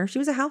designer. She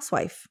was a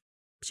housewife.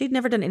 She'd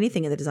never done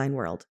anything in the design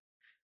world.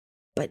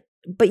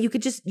 But you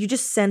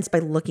just sense by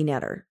looking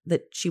at her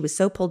that she was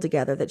so pulled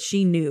together that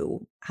she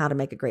knew how to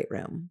make a great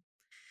room.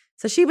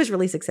 So she was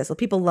really successful.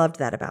 People loved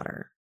that about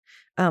her.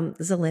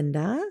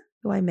 Zelinda,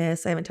 who I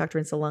miss, I haven't talked to her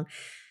in so long.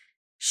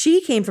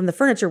 She came from the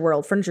furniture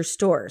world, furniture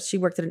stores. She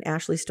worked at an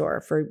Ashley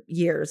store for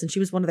years, and she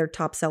was one of their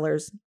top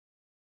sellers.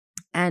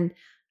 And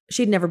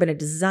she'd never been a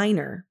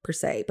designer per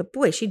se, but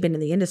boy, she'd been in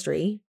the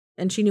industry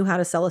and she knew how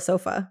to sell a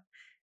sofa.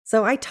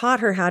 So I taught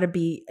her how to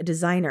be a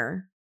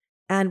designer.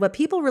 And what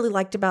people really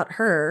liked about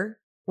her,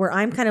 where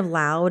I'm kind of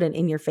loud and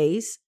in your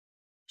face,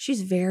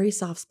 she's very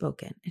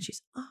soft-spoken. And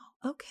she's, oh,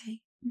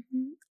 okay.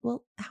 Mm-hmm.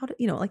 Well,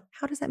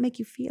 how does that make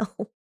you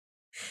feel?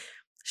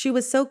 She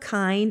was so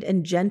kind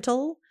and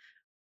gentle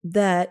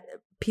that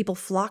people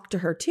flocked to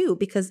her too,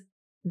 because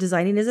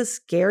designing is a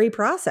scary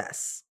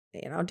process.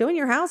 Doing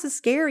your house is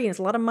scary and it's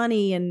a lot of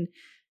money. And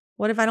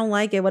what if I don't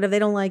like it? What if they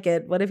don't like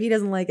it? What if he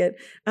doesn't like it?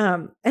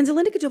 And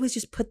Zelinda could always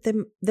just put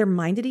their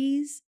mind at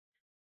ease.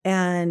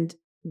 And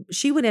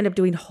she would end up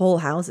doing whole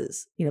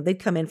houses. They'd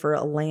come in for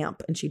a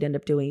lamp and she'd end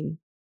up doing,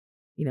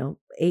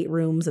 8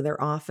 rooms in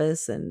their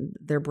office and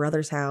their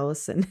brother's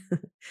house.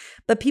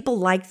 But people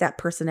like that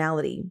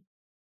personality.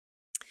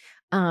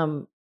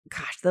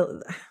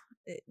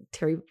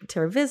 Terry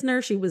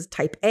Visner, she was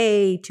type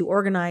A, too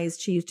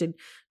organized. She used to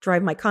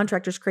drive my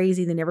contractors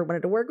crazy. They never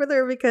wanted to work with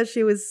her because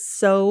she was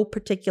so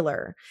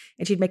particular,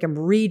 and she'd make them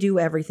redo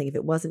everything if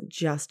it wasn't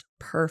just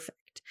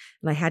perfect.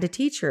 And I had to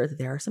teach her that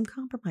there are some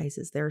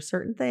compromises. There are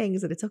certain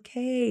things that it's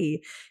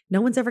okay.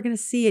 No one's ever going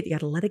to see it. You got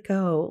to let it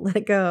go. Let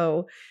it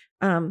go.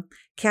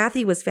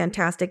 Kathy was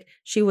fantastic.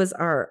 She was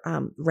our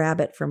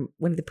rabbit from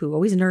Winnie the Pooh,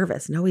 always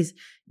nervous and always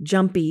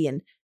jumpy,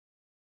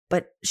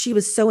 but she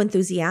was so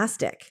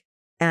enthusiastic,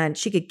 and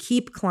she could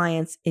keep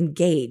clients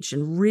engaged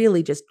and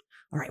really just,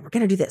 all right, we're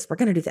going to do this, we're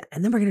going to do that,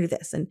 and then we're going to do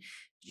this. And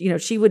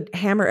she would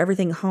hammer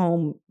everything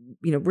home,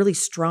 really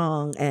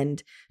strong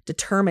and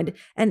determined.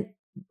 And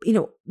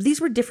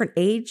these were different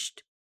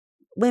aged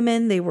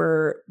women. They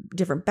were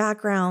different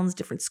backgrounds,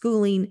 different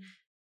schooling,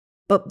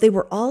 but they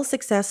were all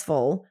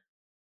successful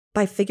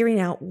by figuring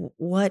out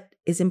what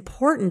is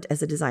important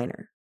as a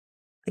designer.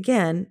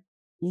 Again,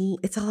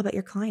 it's all about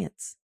your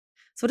clients.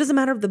 So it doesn't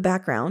matter the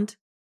background.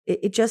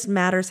 It just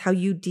matters how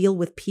you deal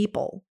with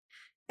people.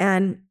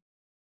 And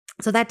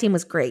so that team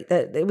was great.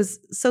 It was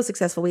so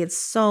successful. We had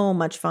so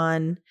much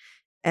fun.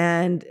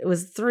 And it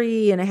was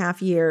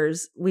 3.5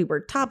 years. We were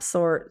top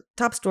store,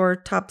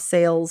 top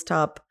sales,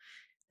 top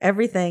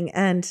everything.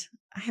 And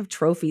I have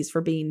trophies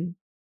for being,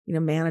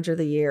 manager of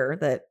the year.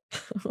 That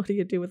what do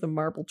you do with a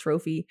marble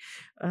trophy?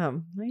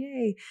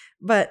 Yay.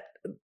 But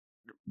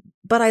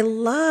I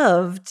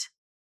loved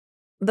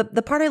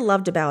the part I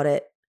loved about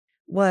it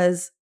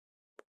was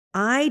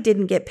I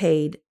didn't get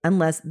paid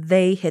unless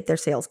they hit their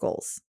sales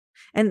goals.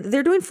 And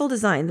they're doing full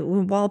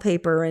design,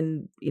 wallpaper,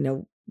 and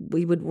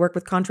we would work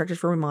with contractors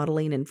for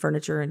remodeling and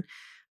furniture,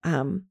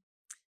 and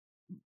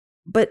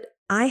but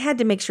I had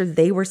to make sure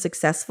they were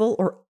successful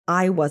or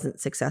I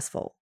wasn't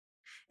successful.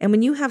 And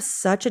when you have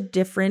such a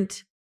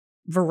different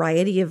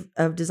variety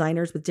of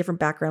designers with different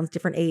backgrounds,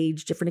 different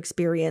age, different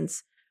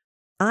experience,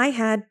 I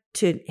had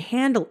to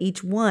handle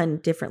each one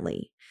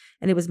differently.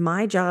 And it was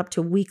my job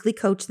to weekly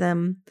coach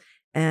them.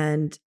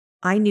 And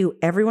I knew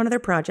every one of their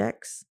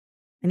projects.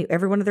 I knew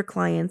every one of their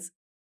clients.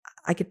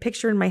 I could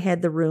picture in my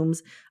head the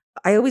rooms.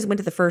 I always went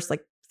to the first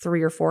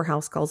 3 or 4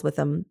 house calls with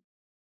them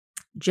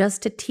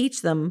just to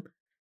teach them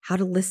how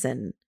to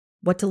listen,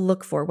 what to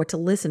look for, what to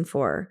listen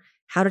for,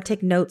 how to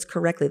take notes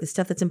correctly, the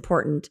stuff that's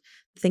important,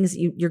 things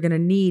you're going to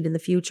need in the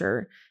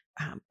future,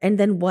 and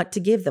then what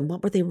to give them.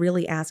 What were they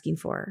really asking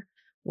for?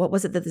 What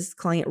was it that this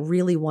client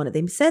really wanted?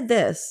 They said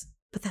this,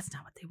 but that's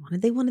not what they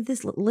wanted. They wanted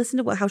this.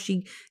 Listen to how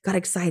she got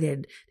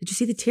excited. Did you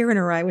see the tear in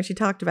her eye when she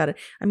talked about it?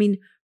 I mean,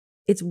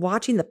 it's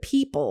watching the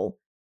people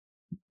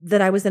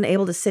that I was then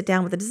able to sit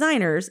down with the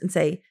designers and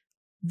say,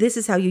 this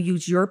is how you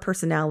use your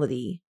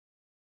personality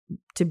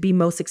to be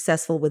most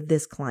successful with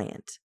this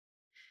client.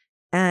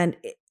 And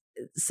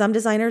some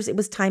designers, it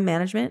was time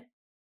management.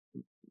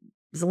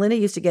 Zelinda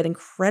used to get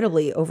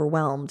incredibly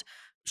overwhelmed.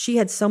 She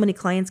had so many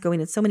clients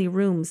going in so many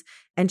rooms,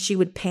 and she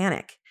would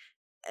panic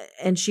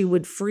and she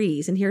would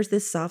freeze. And here's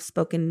this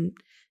soft-spoken,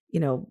 she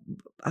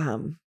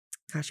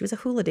was a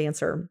hula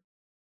dancer.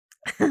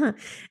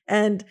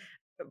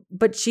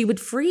 But she would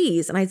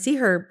freeze, and I'd see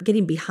her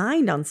getting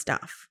behind on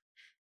stuff.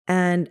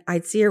 And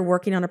I'd see her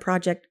working on a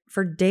project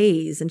for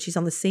days, and she's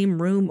on the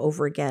same room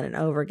over again and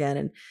over again.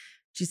 And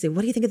she'd say,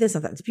 what do you think of this? I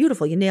thought, it's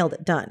beautiful. You nailed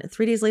it. Done. And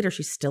 3 days later,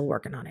 she's still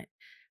working on it.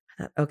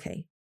 I thought,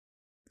 okay.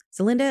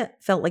 Zelinda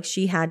felt like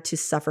she had to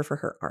suffer for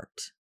her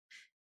art.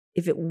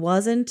 If it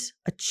wasn't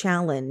a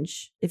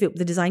challenge, the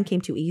design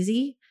came too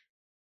easy,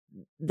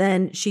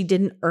 then she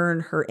didn't earn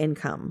her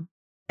income.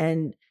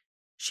 And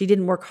she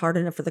didn't work hard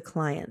enough for the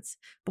clients.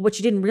 But what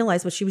she didn't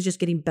realize was she was just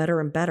getting better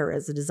and better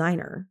as a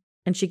designer.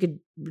 And she could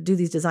do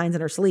these designs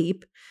in her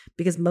sleep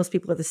because most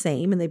people are the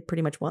same and they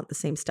pretty much want the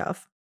same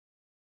stuff.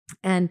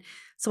 And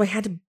so I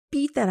had to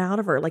beat that out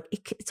of her. Like,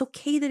 it's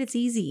okay that it's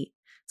easy.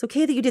 It's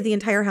okay that you did the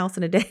entire house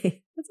in a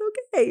day. It's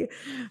okay.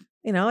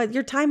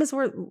 Your time is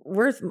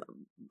worth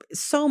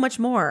so much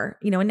more,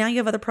 and now you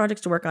have other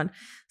projects to work on.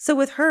 So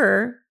with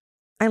her,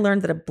 I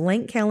learned that a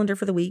blank calendar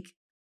for the week,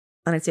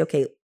 and I'd say,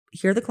 okay,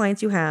 here are the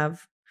clients you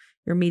have.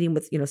 You're meeting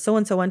with,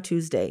 so-and-so on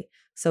Tuesday.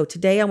 So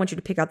today I want you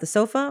to pick out the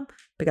sofa,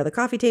 pick out the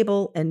coffee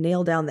table, and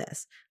nail down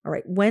this. All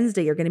right,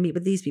 Wednesday, you're going to meet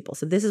with these people.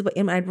 So this is what,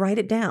 and I'd write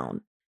it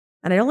down.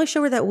 And I'd only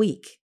show her that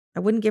week.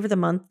 I wouldn't give her the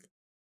month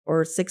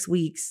or 6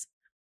 weeks.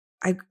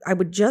 I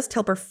would just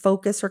help her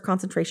focus her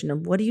concentration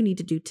on what do you need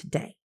to do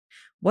today?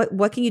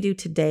 What can you do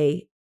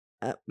today,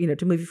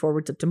 to move you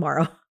forward to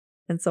tomorrow,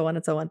 and so on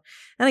and so on.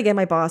 And again,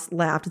 my boss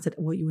laughed and said,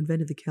 well, you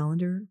invented the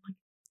calendar? I'm like,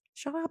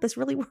 shut up. This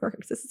really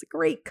works. This is a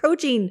great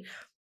coaching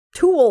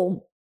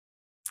tool.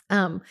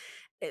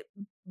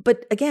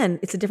 But again,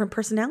 it's a different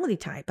personality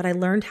type, but I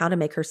learned how to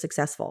make her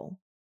successful.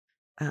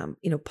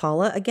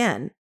 Paula,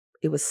 again,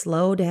 it was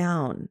slow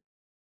down.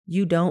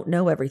 You don't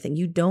know everything.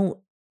 You don't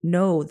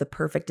know the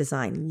perfect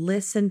design.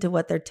 Listen to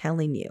what they're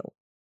telling you.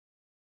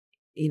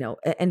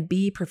 and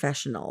be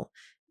professional.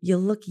 You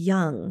look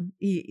young.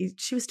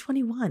 She was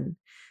 21.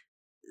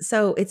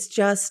 So it's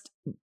just,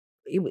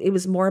 it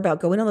was more about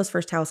going on those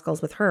first house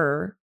calls with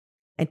her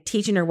and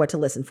teaching her what to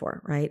listen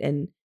for, right?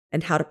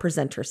 And how to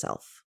present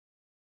herself.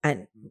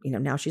 And,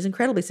 now she's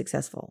incredibly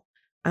successful.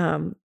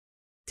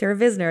 Tara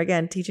Visner,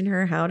 again, teaching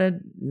her how to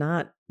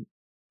not,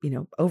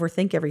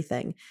 overthink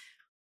everything.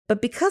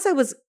 But because I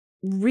was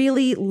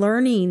really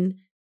learning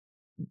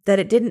that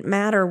it didn't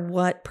matter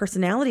what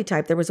personality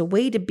type, there was a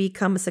way to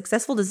become a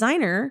successful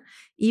designer,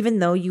 even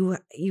though you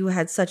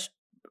had such,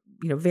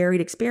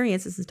 varied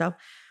experiences and stuff.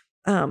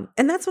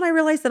 And that's when I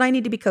realized that I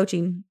need to be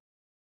coaching.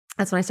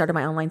 That's when I started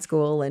my online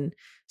school and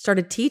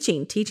started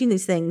teaching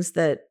these things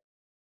that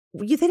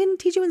they didn't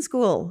teach you in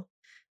school.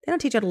 They don't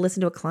teach you how to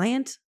listen to a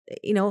client.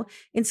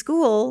 In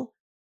school,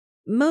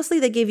 mostly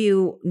they give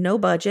you no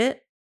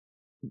budget,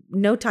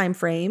 no time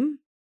frame.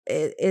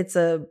 It's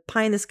a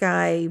pie in the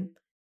sky,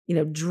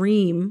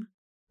 dream,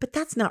 but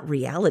that's not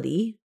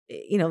reality.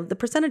 The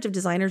percentage of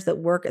designers that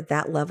work at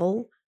that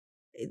level,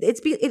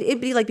 it'd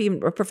be like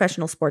being a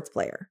professional sports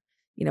player.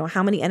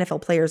 How many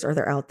NFL players are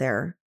there out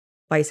there?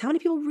 How many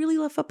people really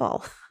love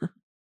football?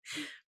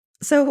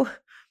 So,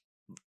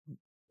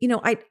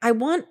 I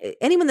want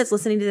anyone that's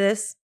listening to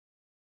this,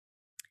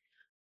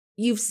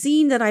 you've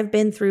seen that I've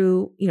been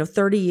through,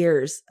 30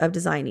 years of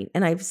designing,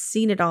 and I've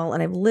seen it all,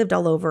 and I've lived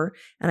all over,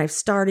 and I've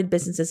started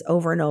businesses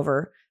over and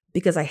over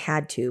because I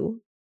had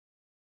to.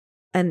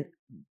 And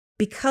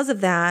because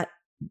of that,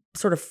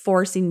 sort of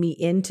forcing me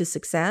into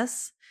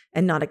success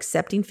and not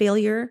accepting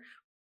failure,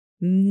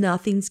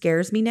 nothing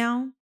scares me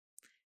now.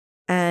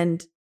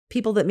 And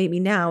people that meet me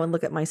now and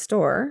look at my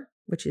store,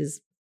 which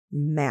is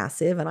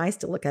massive, and I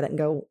still look at it and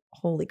go,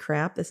 holy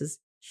crap, this is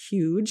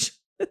huge.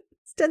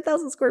 It's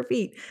 10,000 square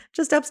feet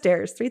just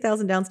upstairs,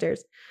 3,000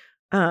 downstairs.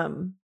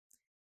 And,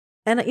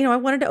 I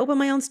wanted to open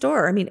my own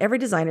store. I mean, every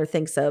designer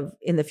thinks of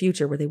in the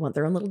future where they want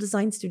their own little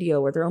design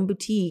studio or their own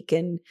boutique.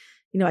 And,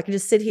 I can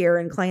just sit here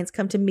and clients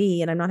come to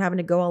me and I'm not having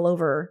to go all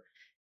over.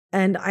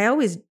 And I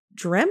always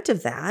dreamt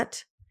of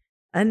that.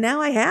 And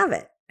now I have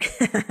it.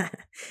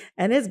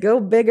 And it's go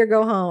big or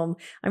go home.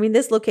 I mean,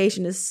 this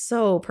location is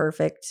so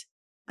perfect.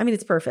 I mean,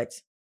 it's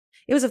perfect.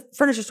 It was a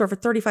furniture store for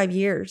 35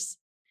 years.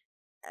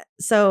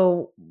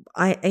 So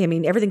I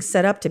mean, everything's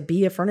set up to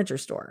be a furniture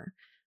store.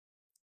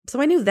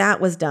 So I knew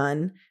that was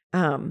done.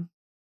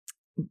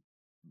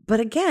 But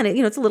again,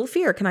 it's a little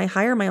fear. Can I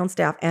hire my own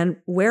staff and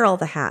wear all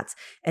the hats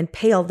and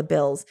pay all the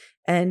bills?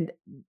 And,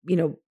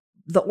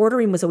 the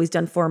ordering was always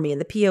done for me, and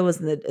the POs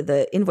and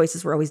the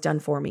invoices were always done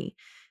for me.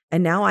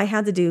 And now I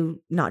had to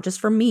do not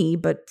just for me,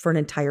 but for an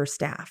entire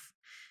staff.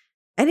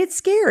 And it's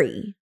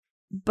scary,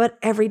 but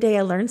every day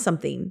I learn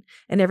something,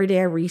 and every day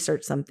I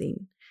research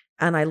something,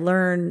 and I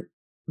learn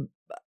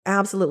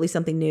absolutely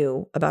something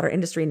new about our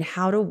industry and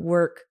how to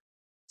work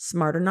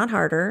smarter, not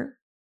harder,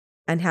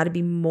 and how to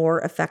be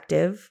more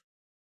effective.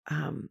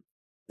 And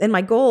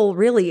my goal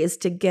really is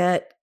to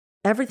get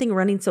everything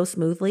running so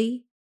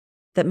smoothly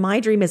that my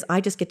dream is I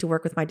just get to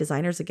work with my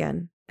designers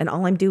again. And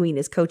all I'm doing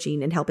is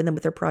coaching and helping them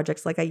with their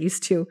projects like I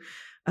used to.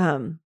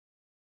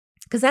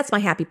 Because that's my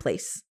happy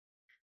place.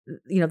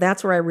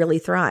 That's where I really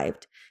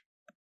thrived.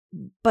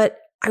 But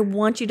I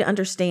want you to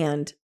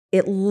understand,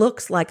 it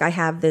looks like I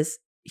have this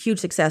huge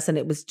success and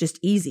it was just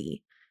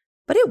easy,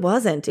 but it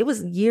wasn't. It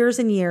was years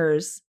and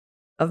years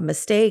of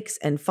mistakes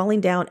and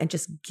falling down and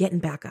just getting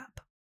back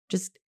up.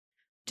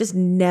 Just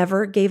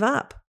never gave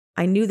up.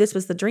 I knew this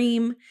was the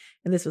dream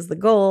and this was the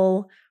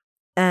goal.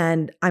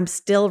 And I'm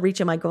still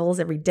reaching my goals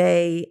every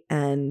day.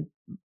 And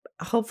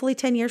hopefully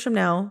 10 years from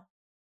now,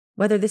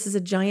 whether this is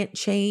a giant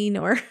chain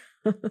or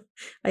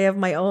I have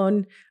my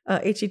own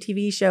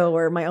HGTV show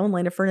or my own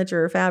line of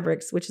furniture or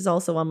fabrics, which is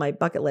also on my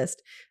bucket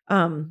list,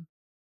 I'm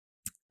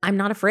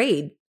not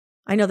afraid.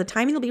 I know the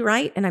timing will be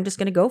right and I'm just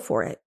going to go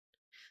for it.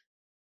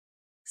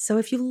 So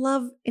if you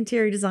love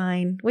interior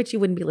design, which you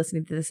wouldn't be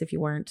listening to this if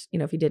you weren't,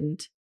 if you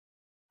didn't,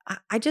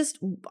 I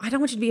don't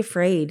want you to be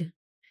afraid.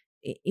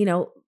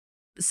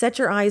 Set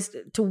your eyes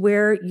to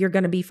where you're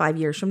going to be 5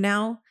 years from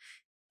now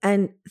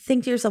and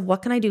think to yourself,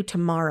 what can I do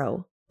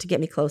tomorrow to get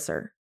me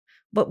closer?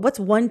 But what's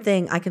one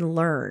thing I can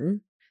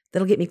learn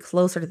that'll get me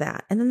closer to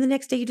that? And then the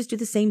next day you just do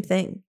the same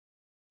thing.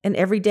 And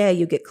every day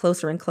you get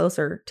closer and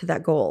closer to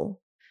that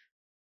goal.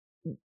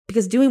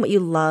 Because doing what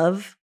you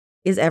love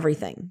is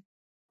everything.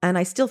 And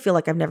I still feel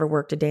like I've never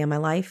worked a day in my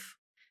life.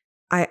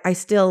 I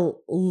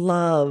still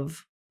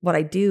love what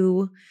I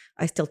do.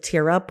 I still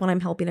tear up when I'm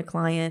helping a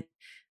client.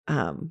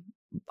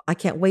 I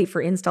can't wait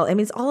for install. I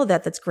mean, it's all of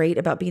that that's great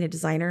about being a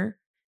designer.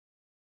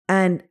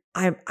 And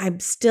I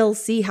still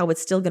see how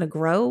it's still going to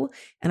grow.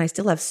 And I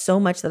still have so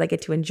much that I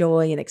get to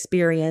enjoy and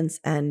experience.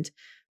 And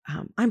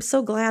I'm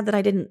so glad that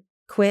I didn't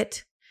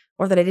quit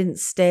or that I didn't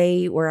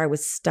stay where I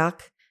was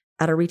stuck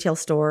at a retail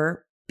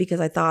store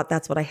because I thought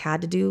that's what I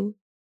had to do.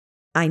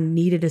 I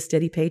needed a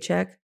steady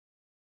paycheck.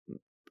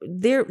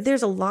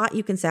 There's a lot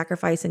you can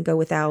sacrifice and go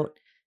without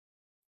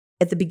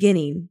at the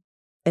beginning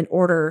in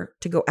order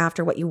to go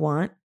after what you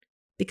want,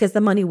 because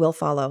the money will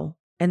follow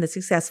and the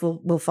success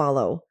will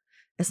follow.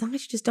 as long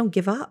as you just don't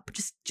give up.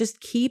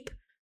 Just keep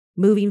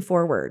moving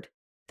forward.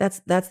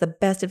 That's the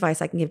best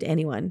advice I can give to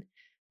anyone,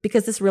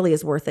 because this really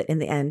is worth it in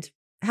the end.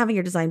 Having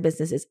your design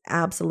business is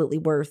absolutely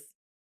worth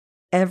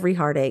every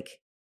heartache.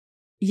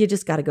 You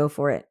just got to go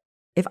for it.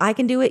 If I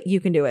can do it, you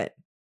can do it.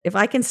 If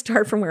I can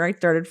start from where I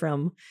started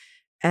from,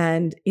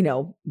 and,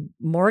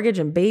 mortgage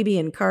and baby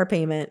and car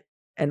payment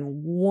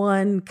and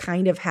one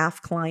kind of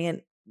half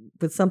client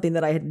with something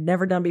that I had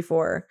never done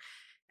before,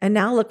 and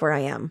now look where I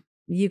am.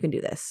 You can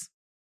do this.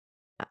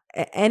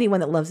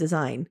 Anyone that loves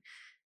design,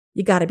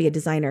 you got to be a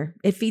designer.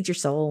 It feeds your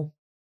soul.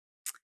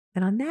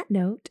 And on that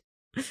note,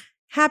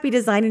 happy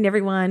designing,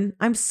 everyone.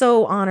 I'm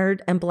so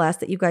honored and blessed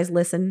that you guys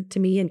listen to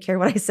me and care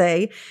what I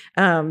say.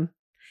 And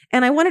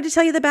I wanted to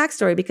tell you the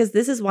backstory, because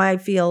this is why I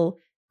feel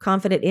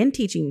confident in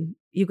teaching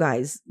you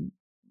guys,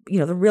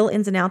 the real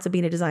ins and outs of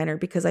being a designer,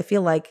 because I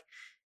feel like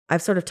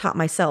I've sort of taught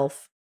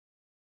myself,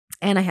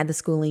 and I had the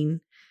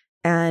schooling,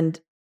 and,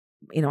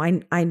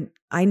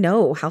 I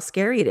know how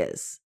scary it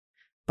is,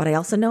 but I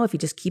also know if you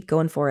just keep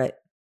going for it,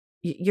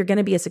 you're going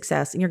to be a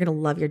success and you're going to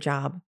love your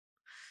job.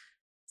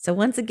 So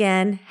once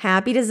again,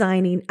 happy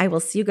designing. I will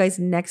see you guys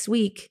next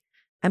week.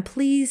 And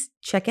please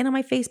check in on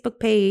my Facebook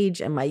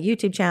page and my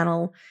YouTube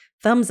channel.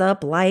 Thumbs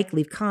up, like,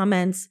 leave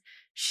comments,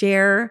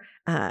 share,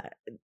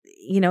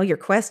 your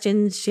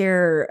questions,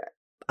 share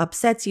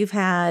upsets you've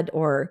had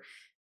or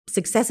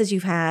successes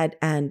you've had,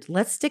 and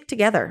let's stick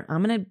together.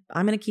 I'm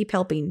going to keep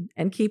helping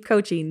and keep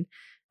coaching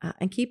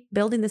and keep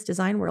building this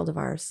design world of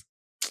ours.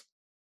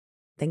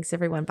 Thanks,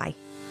 everyone. Bye.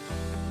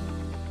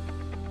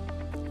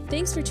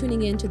 Thanks for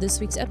tuning in to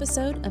this week's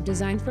episode of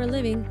Design for a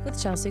Living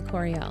with Chelsea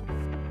Coriel.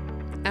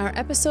 Our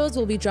episodes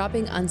will be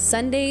dropping on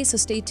Sunday, so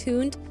stay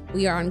tuned.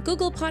 We are on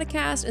Google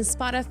Podcast and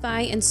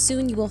Spotify, and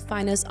soon you will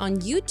find us on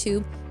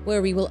YouTube,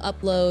 where we will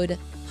upload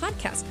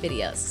podcast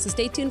videos. So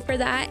stay tuned for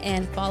that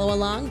and follow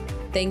along.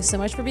 Thanks so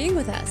much for being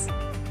with us.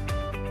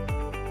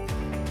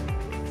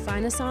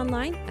 Find us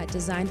online at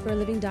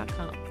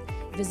designforaliving.com.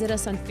 Visit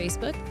us on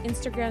Facebook,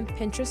 Instagram,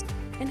 Pinterest,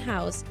 and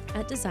Houzz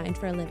at Design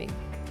for a Living.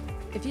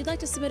 If you'd like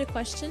to submit a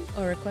question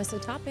or request a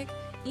topic,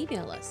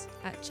 email us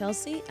at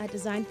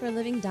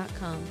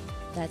chelsea@designforaliving.com.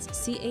 That's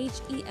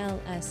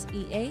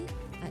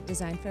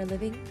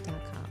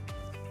CHELSEA@designforaliving.com.